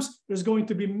Antichrist comes, there's going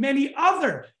to be many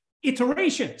other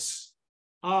iterations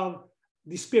of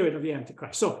the spirit of the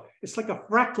Antichrist. So it's like a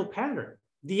fractal pattern.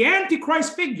 The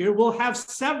Antichrist figure will have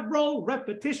several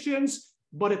repetitions,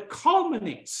 but it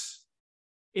culminates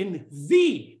in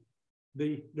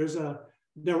there's a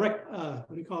direct, what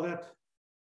do you call that?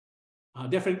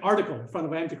 Definite article in front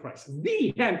of Antichrist.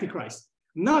 The Antichrist,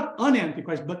 not an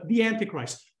Antichrist, but the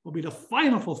Antichrist will be the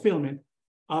final fulfillment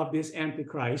of this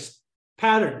Antichrist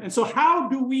pattern. And so how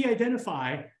do we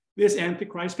identify this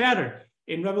Antichrist pattern?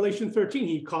 In Revelation 13,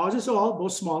 he causes all,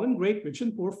 both small and great, rich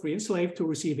and poor, free and slave, to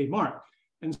receive a mark.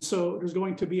 And so there's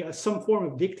going to be some form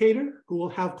of dictator who will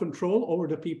have control over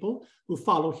the people who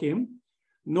follow him.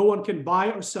 No one can buy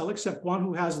or sell except one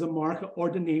who has the mark or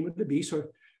the name of the beast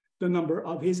or the number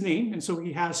of his name. And so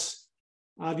he has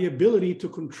the ability to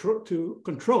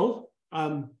control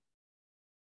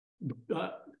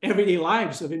everyday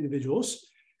lives of individuals.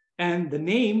 And the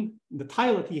name, the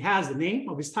title that he has, the name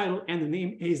of his title and the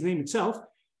name, his name itself,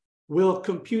 will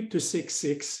compute to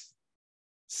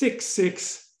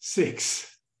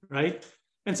 66666, right?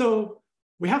 And so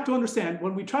we have to understand,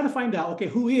 when we try to find out, okay,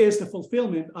 who is the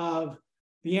fulfillment of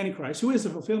the Antichrist, who is the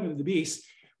fulfillment of the beast,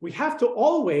 we have to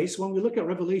always, when we look at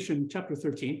Revelation chapter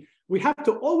 13, we have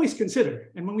to always consider,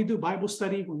 and when we do Bible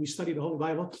study, when we study the whole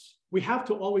Bible, we have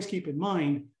to always keep in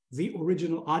mind the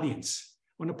original audience.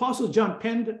 When Apostle John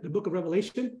penned the book of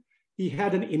Revelation, he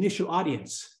had an initial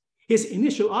audience. His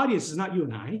initial audience is not you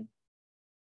and I.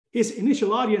 His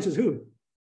initial audience is who?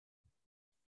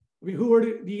 I mean, who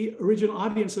were the original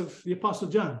audience of the Apostle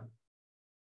John?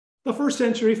 The first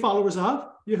century followers of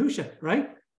Yahushua,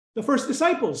 right? The first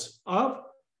disciples of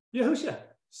Yahushua.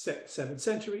 7th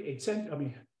century, 8th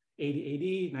century,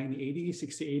 80 AD, 90 AD,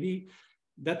 60 AD,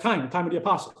 that time, the time of the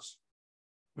apostles,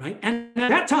 right? And at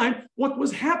that time, what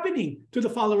was happening to the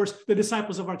followers, the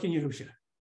disciples of our King Yahushua?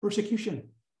 Persecution,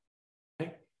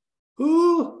 right?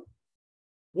 Who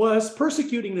was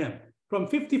persecuting them from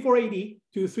 54 AD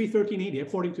to 313 AD,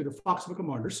 according to the Fox Book of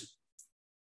Martyrs?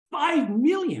 5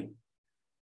 million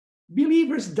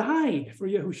believers died for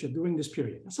Yahushua during this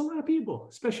period. That's a lot of people,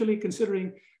 especially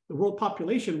considering the world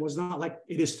population was not like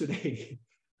it is today,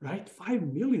 right?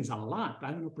 5 million is a lot.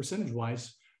 I don't know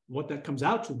percentage-wise what that comes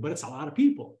out to, but it's a lot of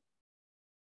people.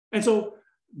 And so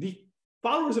the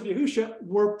followers of Yahushua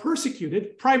were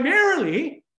persecuted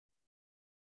primarily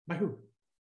by who?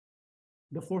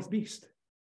 The fourth beast.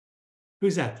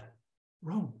 Who's that?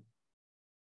 Rome.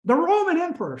 The Roman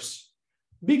emperors,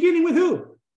 beginning with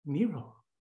who? Nero.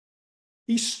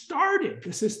 He started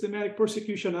the systematic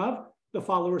persecution of the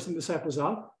followers and disciples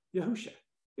of Yahushua.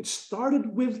 It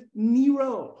started with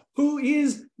Nero. Who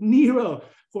is Nero?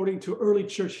 According to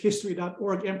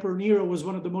earlychurchhistory.org, Emperor Nero was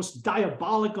one of the most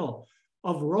diabolical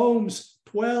of Rome's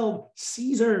 12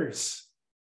 Caesars.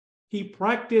 He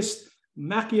practiced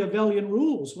Machiavellian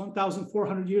rules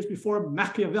 1,400 years before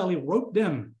Machiavelli wrote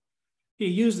them. He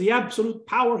used the absolute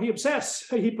power he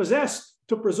possessed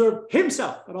to preserve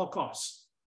himself at all costs.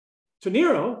 To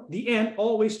Nero, the end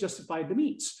always justified the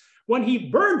means. When he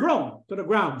burned Rome to the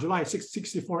ground, July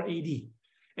 664 AD,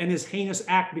 and his heinous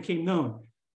act became known,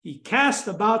 he cast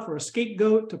about for a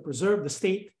scapegoat to preserve the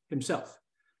state himself.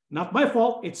 Not my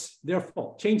fault, it's their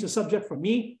fault. Change the subject from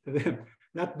me to them.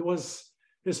 That was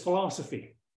his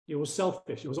philosophy. He was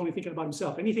selfish. He was only thinking about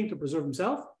himself. Anything to preserve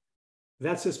himself,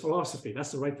 that's his philosophy.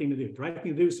 That's the right thing to do. The right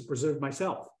thing to do is to preserve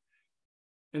myself.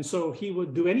 And so he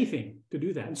would do anything to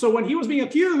do that. And so when he was being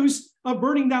accused of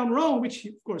burning down Rome, which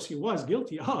of course he was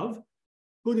guilty of,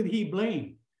 who did he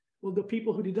blame? Well, the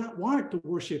people who did not want to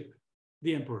worship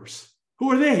the emperors.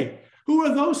 Who are they? Who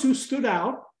are those who stood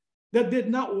out that did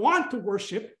not want to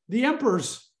worship the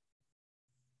emperors?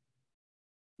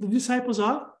 The disciples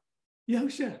of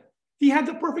Yahushua. He had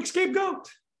the perfect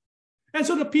scapegoat. And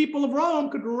so the people of Rome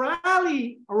could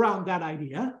rally around that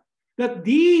idea that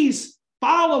these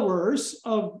followers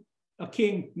of a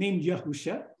king named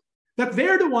Yahushua, that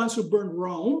they're the ones who burned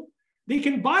Rome. They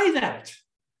can buy that.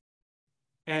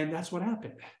 And that's what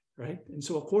happened, right? And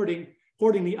so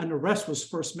accordingly, an arrest was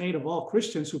first made of all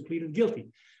Christians who pleaded guilty.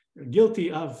 They're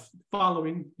guilty of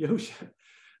following Yahushua.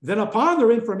 Then upon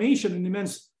their information, an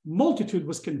immense multitude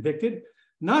was convicted,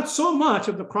 not so much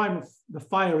of the crime of the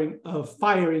firing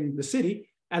the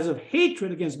city as of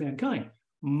hatred against mankind.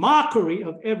 Mockery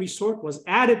of every sort was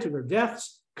added to their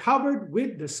deaths, covered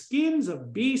with the skins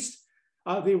of beasts.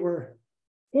 They were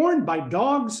torn by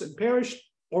dogs and perished,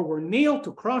 or were nailed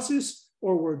to crosses,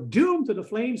 or were doomed to the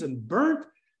flames and burnt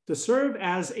to serve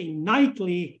as a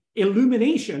nightly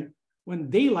illumination when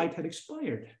daylight had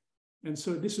expired. And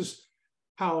so this is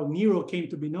how Nero came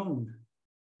to be known,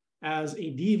 as a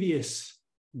devious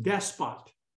despot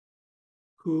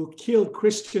who killed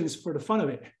Christians for the fun of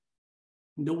it.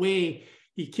 The way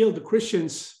he killed the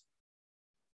Christians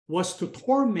was to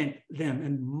torment them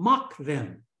and mock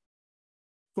them,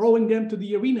 throwing them to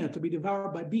the arena to be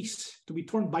devoured by beasts, to be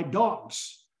torn by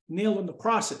dogs, nailed on the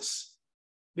crosses.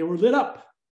 They were lit up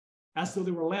as though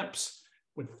they were lamps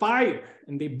with fire,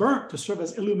 and they burnt to serve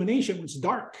as illumination when it's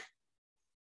dark.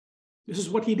 This is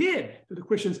what he did to the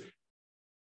Christians,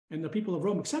 and the people of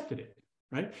Rome accepted it,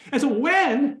 right? And so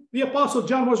when the Apostle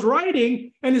John was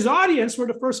writing, and his audience were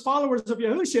the first followers of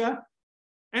Yahushua,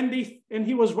 and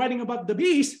he was writing about the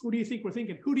beast, who do you think we're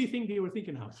thinking? Who do you think they were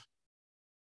thinking of?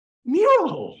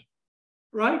 Nero,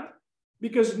 right?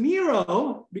 Because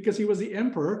Nero, because he was the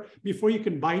emperor, before you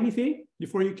can buy anything,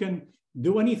 before you can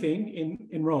do anything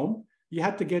in Rome, you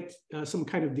had to get some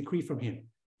kind of decree from him.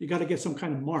 You got to get some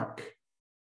kind of mark.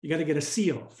 You got to get a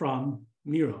seal from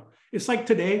Nero. It's like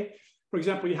today, for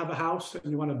example, you have a house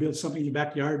and you want to build something in your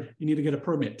backyard, you need to get a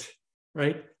permit,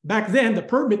 right? Back then, the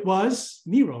permit was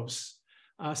Nero's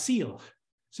seal.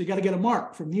 So you got to get a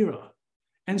mark from Nero.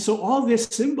 And so all this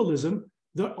symbolism,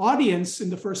 the audience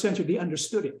in the first century, they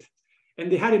understood it.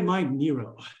 And they had in mind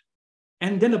Nero.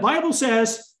 And then the Bible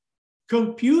says,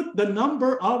 compute the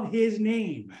number of his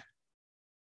name.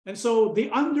 And so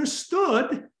they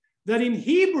understood that in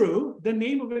Hebrew, the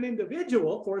name of an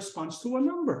individual corresponds to a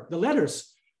number. The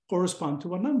letters correspond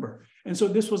to a number. And so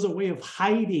this was a way of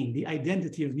hiding the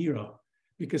identity of Nero,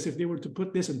 because if they were to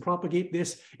put this and propagate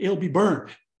this, it'll be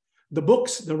burned. The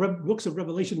books of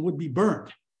Revelation would be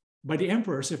burned by the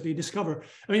emperors if they discover.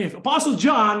 I mean, if Apostle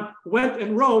John went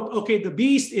and wrote, okay, the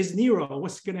beast is Nero,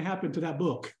 what's going to happen to that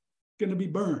book? It's going to be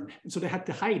burned. And so they had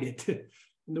to hide it.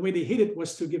 And the way they hid it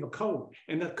was to give a code.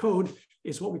 And that code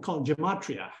is what we call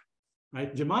gematria,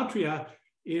 right? Gematria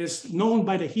is known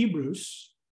by the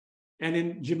Hebrews. And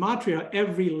in gematria,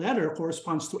 every letter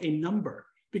corresponds to a number,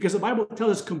 because the Bible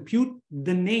tells us compute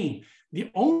the name. The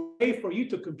only way for you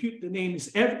to compute the name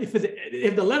is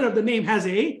if the letter of the name has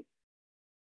a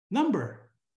number,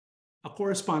 a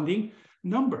corresponding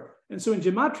number. And so in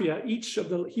gematria, each of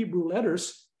the Hebrew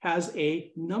letters has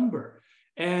a number.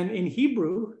 And in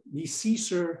Hebrew, the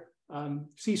Caesar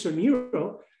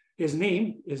Nero, his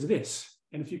name is this.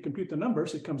 And if you compute the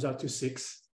numbers, it comes out to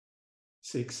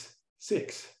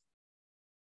 666.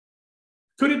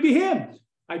 Could it be him?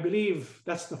 I believe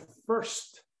that's the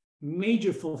first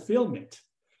major fulfillment.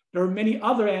 There are many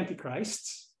other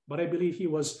antichrists, but I believe he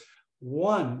was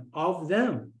one of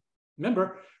them.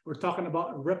 Remember, we're talking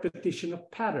about repetition of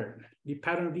pattern, the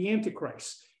pattern of the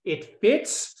Antichrist. It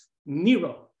fits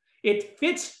Nero. It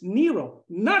fits Nero,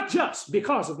 not just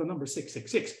because of the number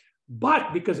 666,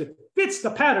 but because it fits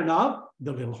the pattern of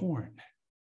the little horn.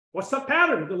 What's the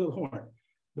pattern of the little horn?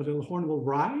 The little horn will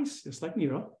rise, just like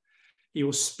Nero. He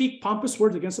will speak pompous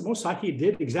words against the Most High. He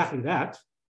did exactly that.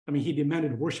 I mean, he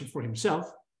demanded worship for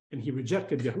himself, and he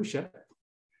rejected Yahusha.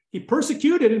 He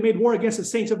persecuted and made war against the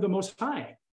saints of the Most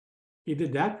High. He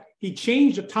did that. He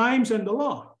changed the times and the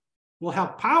law. We'll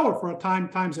have power for a time,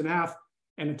 times and a half,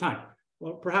 and a time.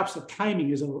 Well, perhaps the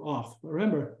timing is a little off. But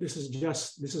remember, this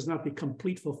is not the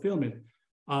complete fulfillment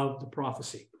of the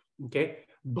prophecy. Okay?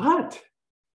 But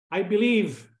I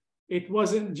believe it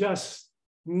wasn't just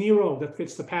Nero that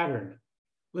fits the pattern.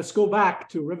 Let's go back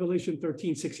to Revelation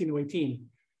 13, 16 to 18.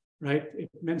 Right? It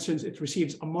mentions it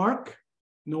receives a mark.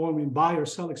 No one will buy or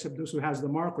sell except those who has the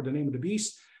mark or the name of the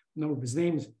beast. The number of his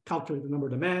name is calculate the number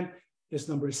of the man. His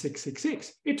number is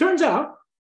 666. It turns out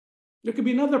there could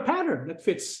be another pattern that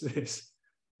fits this,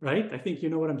 right? I think you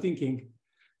know what I'm thinking.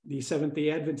 The Seventh-day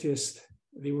Adventists,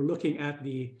 they were looking at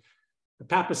the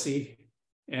papacy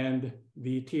and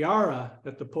the tiara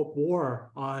that the Pope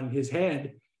wore on his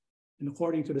head. And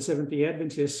according to the Seventh-day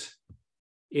Adventists,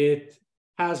 it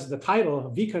has the title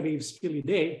of Vicarius Filii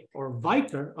Dei, or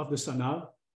Vicar of the Son of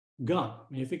God.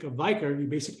 When you think of vicar, you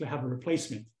basically have a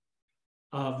replacement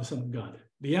of the Son of God.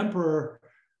 The Emperor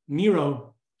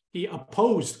Nero, he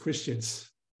opposed Christians,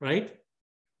 right?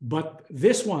 But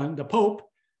this one, the Pope,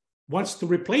 wants to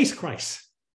replace Christ.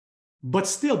 But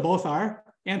still, both are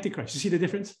Antichrist. You see the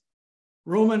difference?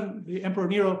 The Emperor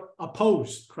Nero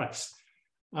opposed Christ.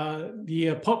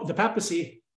 The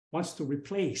papacy wants to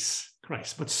replace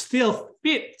Christ, but still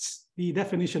fits the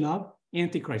definition of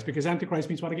Antichrist, because Antichrist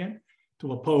means what again?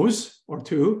 To oppose or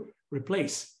to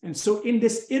replace. And so in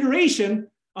this iteration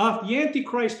of the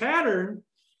Antichrist pattern,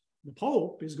 the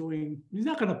Pope is he's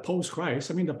not going to oppose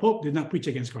Christ. I mean, the Pope did not preach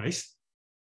against Christ,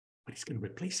 but he's going to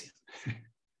replace him,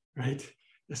 right?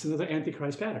 That's another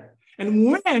Antichrist pattern. And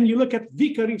when you look at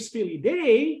Vicarius Filii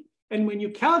Dei, and when you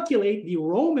calculate the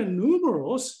Roman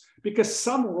numerals, because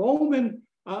some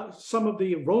of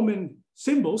the Roman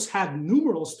symbols had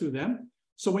numerals to them.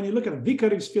 So when you look at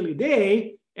Vicarius Filii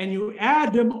Dei and you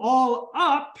add them all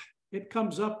up, it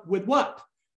comes up with what?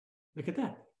 Look at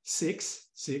that,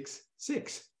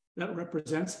 666. That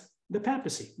represents the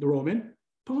papacy, the Roman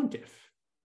pontiff.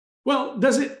 Well,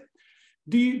 do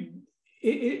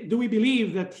we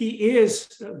believe that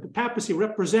the papacy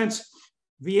represents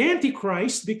the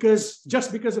Antichrist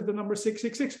just because of the number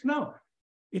 666? No,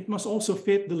 it must also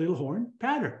fit the little horn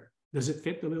pattern. Does it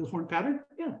fit the little horn pattern?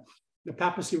 Yeah. The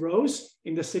papacy rose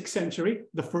in the 6th century,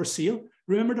 the first seal.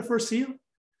 Remember the first seal?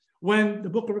 When the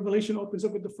book of Revelation opens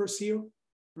up with the first seal,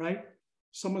 right?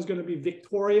 Someone's going to be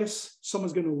victorious.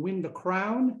 Someone's going to win the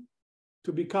crown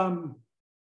to become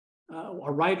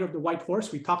a rider of the white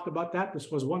horse. We talked about that.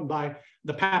 This was won by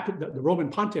the Roman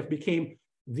pontiff became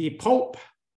the Pope,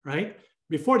 right?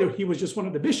 Before he was just one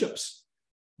of the bishops.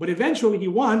 But eventually he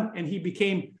won and he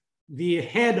became the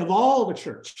head of all the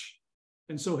church.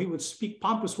 And so he would speak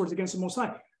pompous words against the Most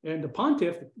High. And the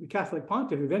pontiff, the Catholic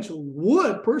pontiff, eventually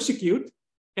would persecute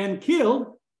and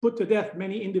put to death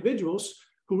many individuals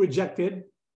who rejected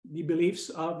the beliefs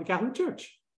of the Catholic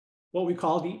Church, what we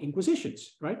call the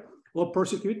Inquisitions, right? Will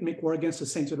persecute, make war against the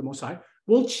saints of the Most High,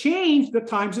 will change the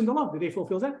times and the law. Did they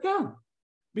fulfill that? Yeah.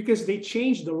 Because they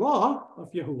changed the law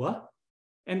of Yahuwah,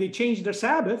 and they changed the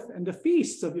Sabbath and the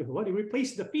feasts of Yahuwah. They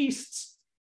replaced the feasts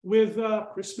with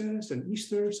Christmas and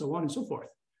Easter, so on and so forth,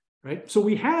 right? So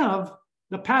we have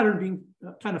the pattern being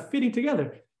kind of fitting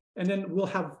together, and then we'll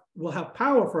have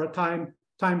power for a time,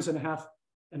 times and a half,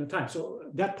 and a time. So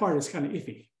that part is kind of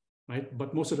iffy, right?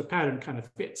 But most of the pattern kind of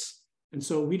fits. And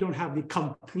so we don't have the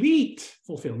complete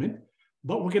fulfillment,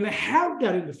 but we're going to have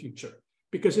that in the future,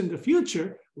 because in the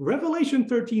future, Revelation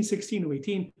 13, 16 to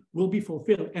 18 will be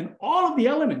fulfilled. And all of the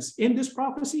elements in this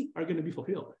prophecy are going to be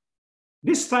fulfilled.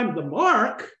 This time, the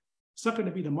mark, it's not going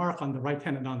to be the mark on the right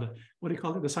hand and on the, what do you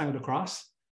call it? The sign of the cross.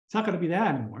 It's not going to be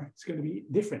that anymore. It's going to be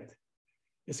different.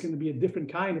 It's going to be a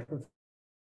different kind of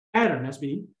pattern that's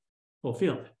being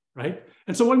fulfilled, right?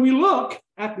 And so when we look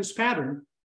at this pattern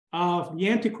of the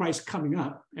Antichrist coming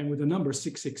up, and with the number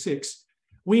 666,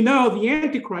 we know the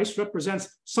Antichrist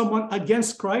represents someone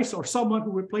against Christ or someone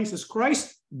who replaces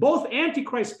Christ. Both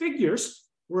Antichrist figures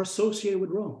were associated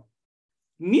with Rome.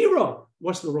 Nero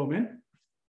was the Roman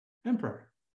emperor,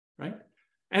 right?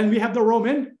 And we have the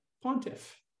Roman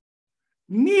pontiff.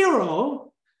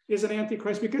 Nero is an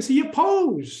Antichrist because he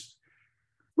opposed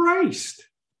Christ.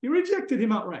 He rejected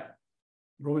him outright.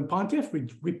 Roman pontiff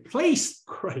replaced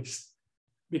Christ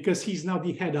because he's now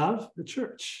the head of the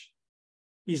church.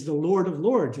 He's the Lord of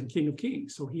Lords and King of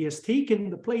Kings. So he has taken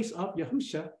the place of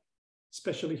Yahusha,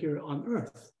 especially here on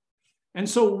earth. And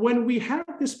so when we have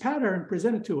this pattern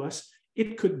presented to us,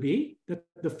 it could be that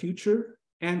the future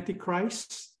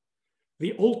Antichrist,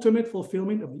 the ultimate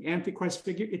fulfillment of the Antichrist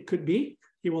figure, it could be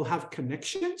he will have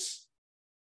connections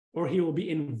or he will be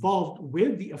involved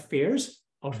with the affairs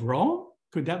of Rome.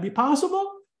 Could that be possible?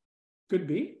 Could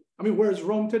be. I mean, where's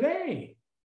Rome today?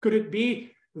 Could it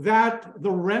be that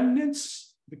the remnants,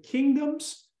 the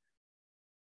kingdoms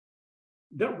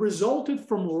that resulted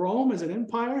from Rome as an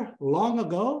empire long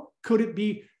ago, could it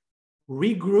be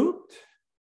regrouped?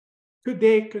 Could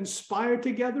they conspire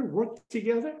together, work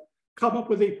together, come up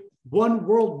with a one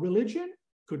world religion?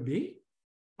 Could be.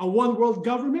 A one world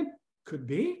government? Could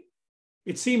be.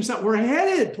 It seems that we're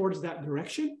headed towards that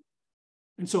direction.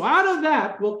 And so out of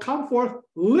that will come forth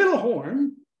little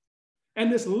horn, and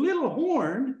this little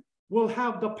horn will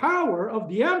have the power of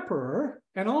the emperor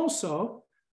and also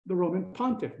the Roman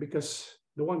pontiff, because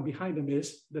the one behind him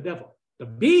is the devil, the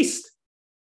beast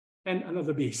and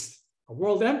another beast, a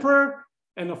world emperor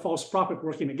and a false prophet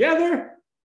working together.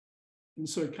 And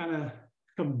so it kind of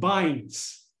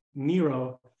combines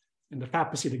Nero and the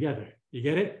papacy together. You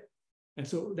get it? And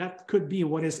so that could be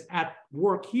what is at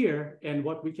work here and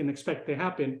what we can expect to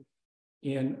happen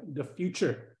in the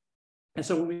future. And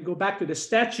so when we go back to the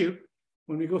statue,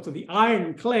 when we go to the iron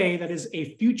and clay, that is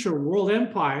a future world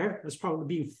empire that's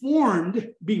probably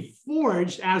being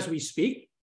forged as we speak.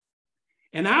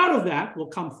 And out of that will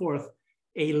come forth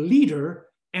a leader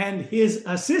and his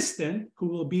assistant who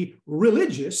will be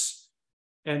religious,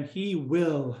 and he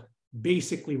will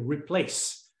basically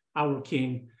replace our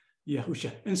king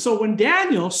Yahusha. And so when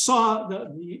Daniel saw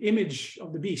the image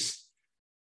of the beast,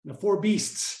 the four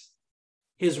beasts,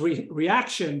 his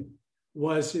reaction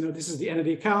was, this is the end of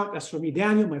the account. As for me,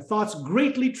 Daniel, my thoughts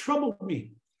greatly troubled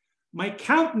me. My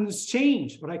countenance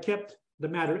changed, but I kept the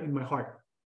matter in my heart.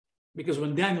 Because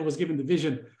when Daniel was given the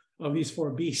vision of these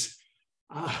four beasts,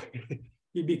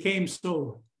 he became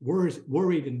so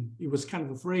worried and he was kind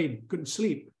of afraid, couldn't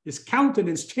sleep. His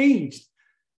countenance changed,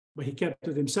 but he kept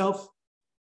it himself.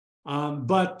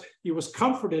 But he was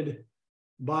comforted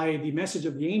by the message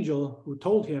of the angel who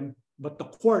told him, but the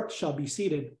court shall be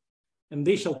seated, and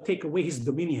they shall take away his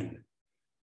dominion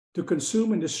to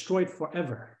consume and destroy it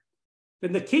forever.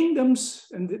 Then the kingdom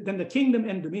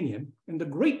and dominion and the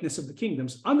greatness of the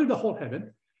kingdoms under the whole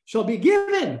heaven shall be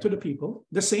given to the people,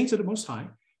 the saints of the Most High.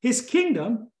 His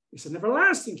kingdom is an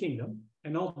everlasting kingdom,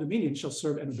 and all dominion shall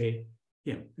serve and obey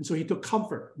him. And so he took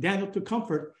comfort. Daniel took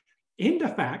comfort in the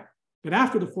fact that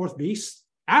after the fourth beast,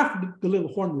 after the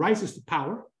little horn rises to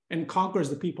power and conquers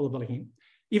the people of Elohim,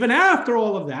 even after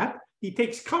all of that, he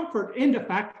takes comfort in the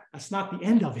fact that's not the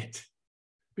end of it.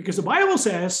 Because the Bible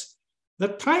says the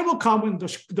time will come when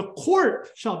the court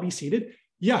shall be seated,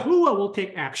 Yahuwah will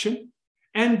take action,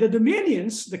 and the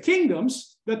dominions, the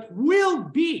kingdoms that will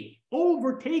be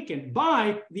overtaken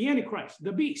by the Antichrist,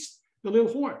 the beast, the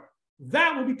little horn,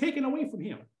 that will be taken away from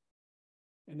him.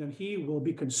 And then he will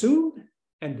be consumed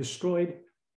and destroyed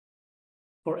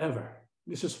forever.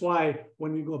 This is why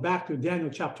when we go back to Daniel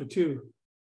chapter 2,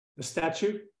 the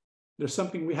statue, there's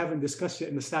something we haven't discussed yet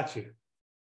in the statue,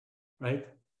 right?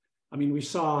 I mean, we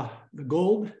saw the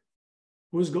gold.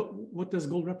 What does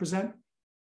gold represent?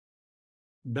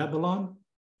 Babylon.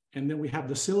 And then we have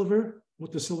the silver.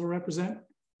 What does silver represent?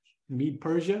 Mede,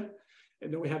 Persia.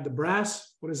 And then we have the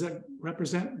brass. What does that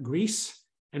represent? Greece.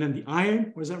 And then the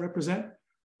iron. What does that represent?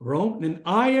 Rome. And then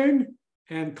iron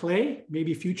and clay,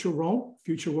 maybe future Rome,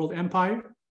 future world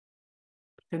empire.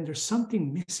 Then there's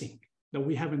something missing that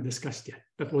we haven't discussed yet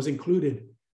that was included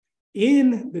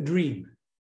in the dream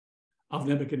of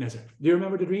Nebuchadnezzar. Do you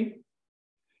remember the dream?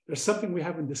 There's something we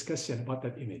haven't discussed yet about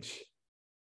that image.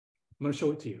 I'm going to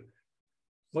show it to you.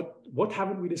 What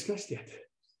haven't we discussed yet?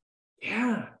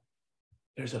 Yeah,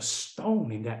 there's a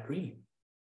stone in that dream.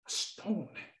 A stone.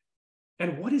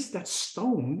 And what is that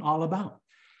stone all about?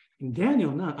 In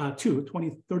Daniel 2,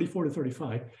 34 to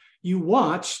 35, you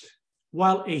watched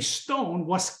while a stone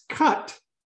was cut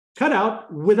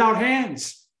out without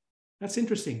hands. That's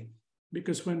interesting,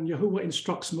 because when Yahuwah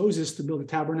instructs Moses to build a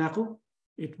tabernacle,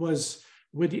 it was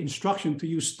with the instruction to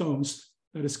use stones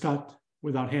that is cut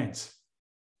without hands,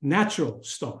 natural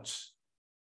stones.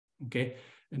 Okay,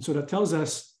 and so that tells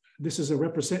us this is a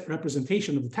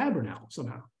representation of the tabernacle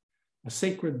somehow, a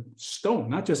sacred stone,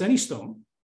 not just any stone,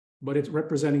 but it's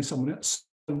representing someone else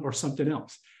or something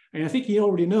else. And I think you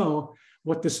already know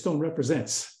what this stone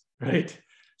represents, right?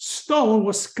 Stone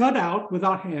was cut out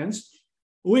without hands,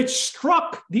 which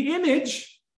struck the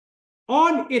image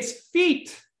on its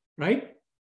feet, right,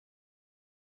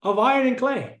 of iron and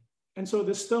clay. And so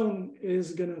the stone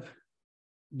is going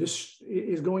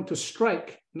to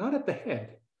strike not at the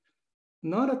head,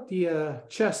 not at the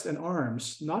chest and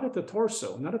arms, not at the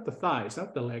torso, not at the thighs,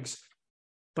 not the legs,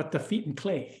 but the feet and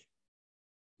clay,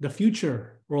 the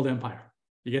future world empire.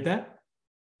 You get that?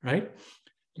 Right?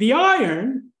 The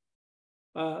iron,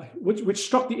 which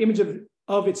struck the image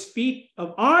of its feet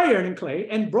of iron and clay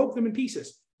and broke them in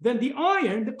pieces. Then the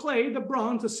iron, the clay, the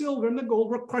bronze, the silver, and the gold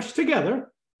were crushed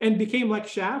together and became like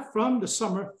chaff from the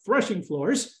summer threshing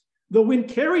floors. The wind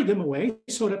carried them away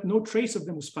so that no trace of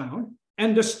them was found.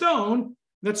 And the stone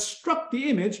that struck the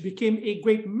image became a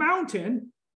great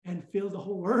mountain and filled the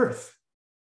whole earth.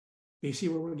 Do you see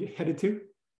where we're headed to?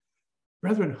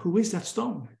 Brethren, who is that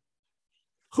stone?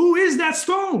 Who is that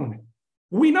stone?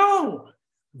 We know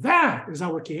that is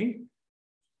our King,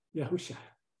 Yahushua.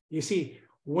 You see,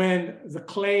 when the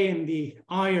clay and the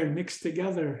iron mix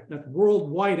together, that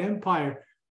worldwide empire,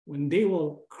 when they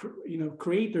will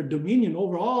create their dominion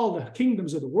over all the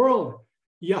kingdoms of the world,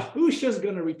 Yahushua is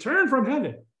going to return from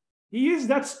heaven. He is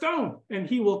that stone, and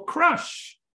he will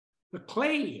crush the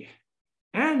clay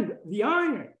and the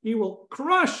iron. He will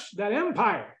crush that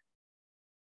empire.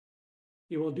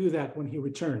 He will do that when he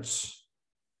returns.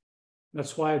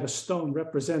 That's why the stone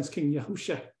represents King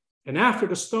Yahushua. And after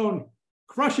the stone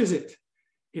crushes it,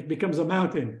 it becomes a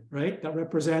mountain, right? That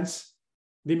represents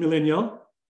the millennial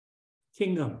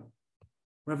kingdom.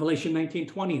 Revelation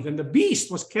 19:20. Then the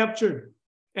beast was captured,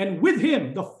 and with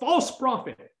him the false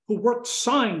prophet who worked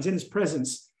signs in his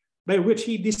presence, by which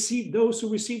he deceived those who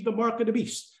received the mark of the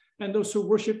beast and those who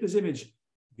worshiped his image.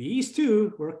 These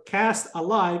two were cast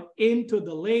alive into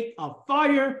the lake of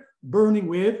fire, burning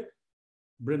with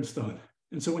brimstone.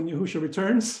 And so when Yahushua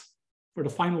returns for the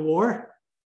final war,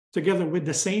 together with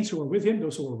the saints who are with him,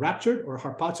 those who were raptured or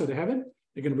harpazo to heaven,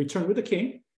 they're going to return with the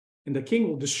king, and the king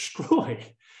will destroy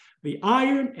the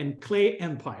iron and clay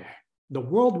empire, the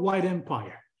worldwide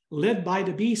empire, led by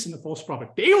the beast and the false prophet.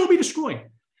 They will be destroyed.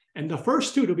 And the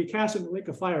first two to be cast in the lake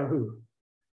of fire are who?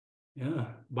 Yeah,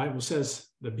 Bible says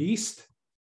the beast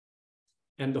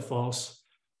and the false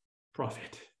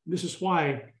prophet. This is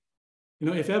why,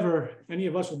 if ever any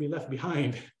of us will be left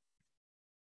behind,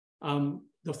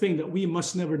 the thing that we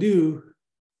must never do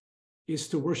is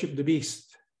to worship the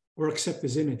beast or accept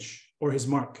his image or his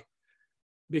mark.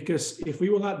 Because if we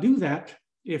will not do that,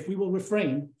 if we will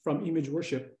refrain from image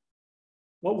worship,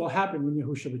 what will happen when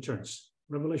Yahushua returns?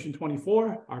 Revelation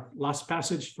 24, our last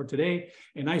passage for today.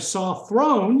 And I saw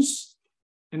thrones,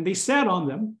 and they sat on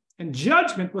them, and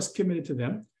judgment was committed to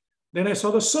them. Then I saw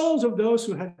the souls of those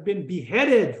who had been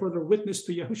beheaded for their witness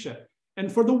to Yahushua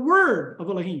and for the word of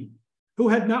Elohim, who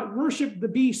had not worshipped the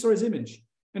beast or his image,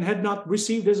 and had not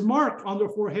received his mark on their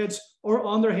foreheads or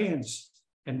on their hands.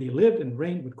 And they lived and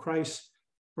reigned with Christ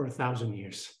for 1,000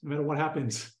 years. No matter what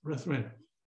happens, brethren,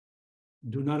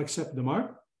 do not accept the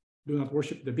mark, do not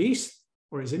worship the beast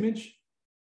or his image,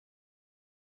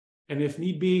 and if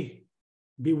need be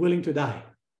willing to die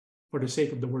for the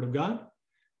sake of the word of God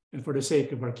and for the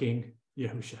sake of our King,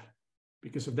 Yahushua.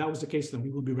 Because if that was the case, then we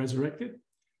will be resurrected.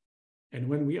 And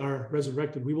when we are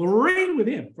resurrected, we will reign with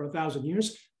him for 1,000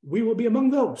 years. We will be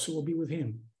among those who will be with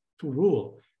him to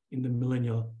rule in the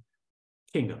millennial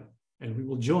kingdom. And we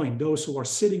will join those who are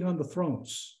sitting on the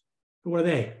thrones. Who are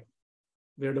they?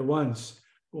 They're the ones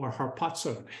who are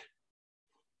harpazoed.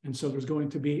 And so there's going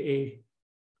to be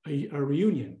a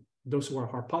reunion. Those who are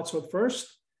harpazoed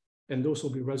first, and those will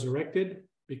be resurrected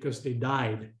because they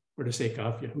died for the sake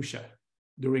of Yahushua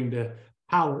during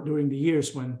the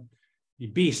years when the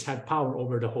beast had power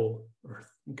over the whole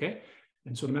earth. Okay?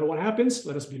 And so no matter what happens,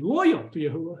 let us be loyal to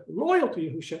Yahuwah, loyal to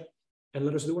Yahushua, and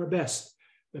let us do our best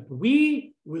that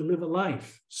we will live a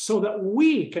life so that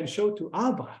we can show to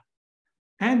Abba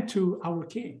and to our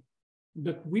King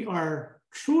that we are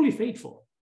truly faithful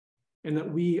and that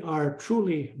we are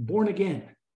truly born again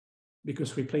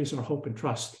because we place our hope and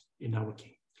trust in our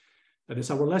King. That is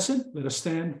our lesson. Let us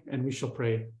stand and we shall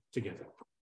pray together.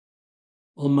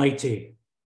 Almighty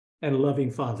and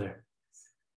loving Father,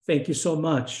 thank you so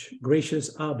much,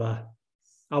 gracious Abba,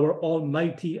 our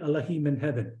almighty Elohim in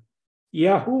heaven.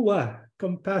 Yahuwah,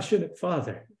 compassionate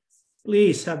Father,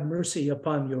 please have mercy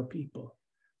upon your people.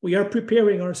 We are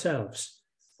preparing ourselves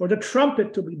for the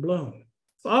trumpet to be blown.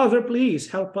 Father, please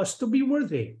help us to be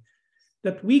worthy,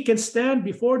 that we can stand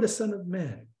before the Son of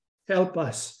Man. Help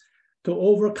us to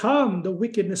overcome the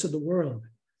wickedness of the world.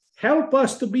 Help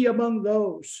us to be among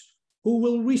those who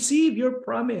will receive your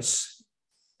promise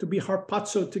to be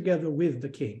harpazo together with the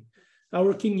King.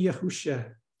 Our King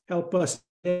Yahushua, help us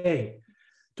today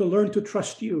to learn to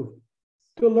trust you,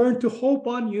 to learn to hope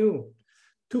on you,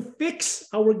 to fix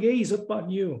our gaze upon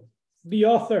you, the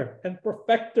author and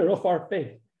perfecter of our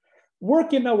faith.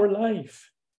 Work in our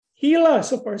life. Heal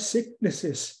us of our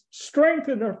sicknesses.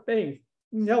 Strengthen our faith.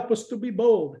 And help us to be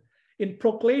bold in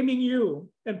proclaiming you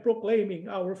and proclaiming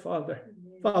our Father.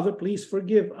 Father, please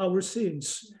forgive our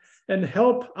sins and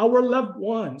help our loved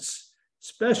ones,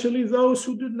 especially those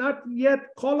who do not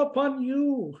yet call upon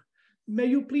you. May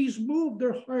you please move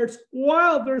their hearts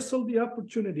while there's still the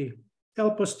opportunity.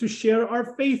 Help us to share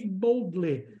our faith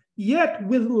boldly, yet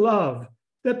with love,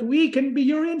 that we can be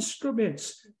your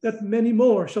instruments, that many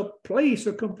more shall place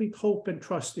their complete hope and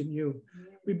trust in you.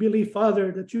 We believe,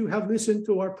 Father, that you have listened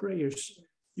to our prayers.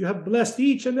 You have blessed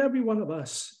each and every one of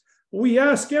us. We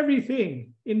ask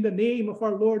everything in the name of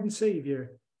our Lord and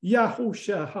Savior,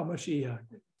 Yahushua HaMashiach.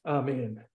 Amen.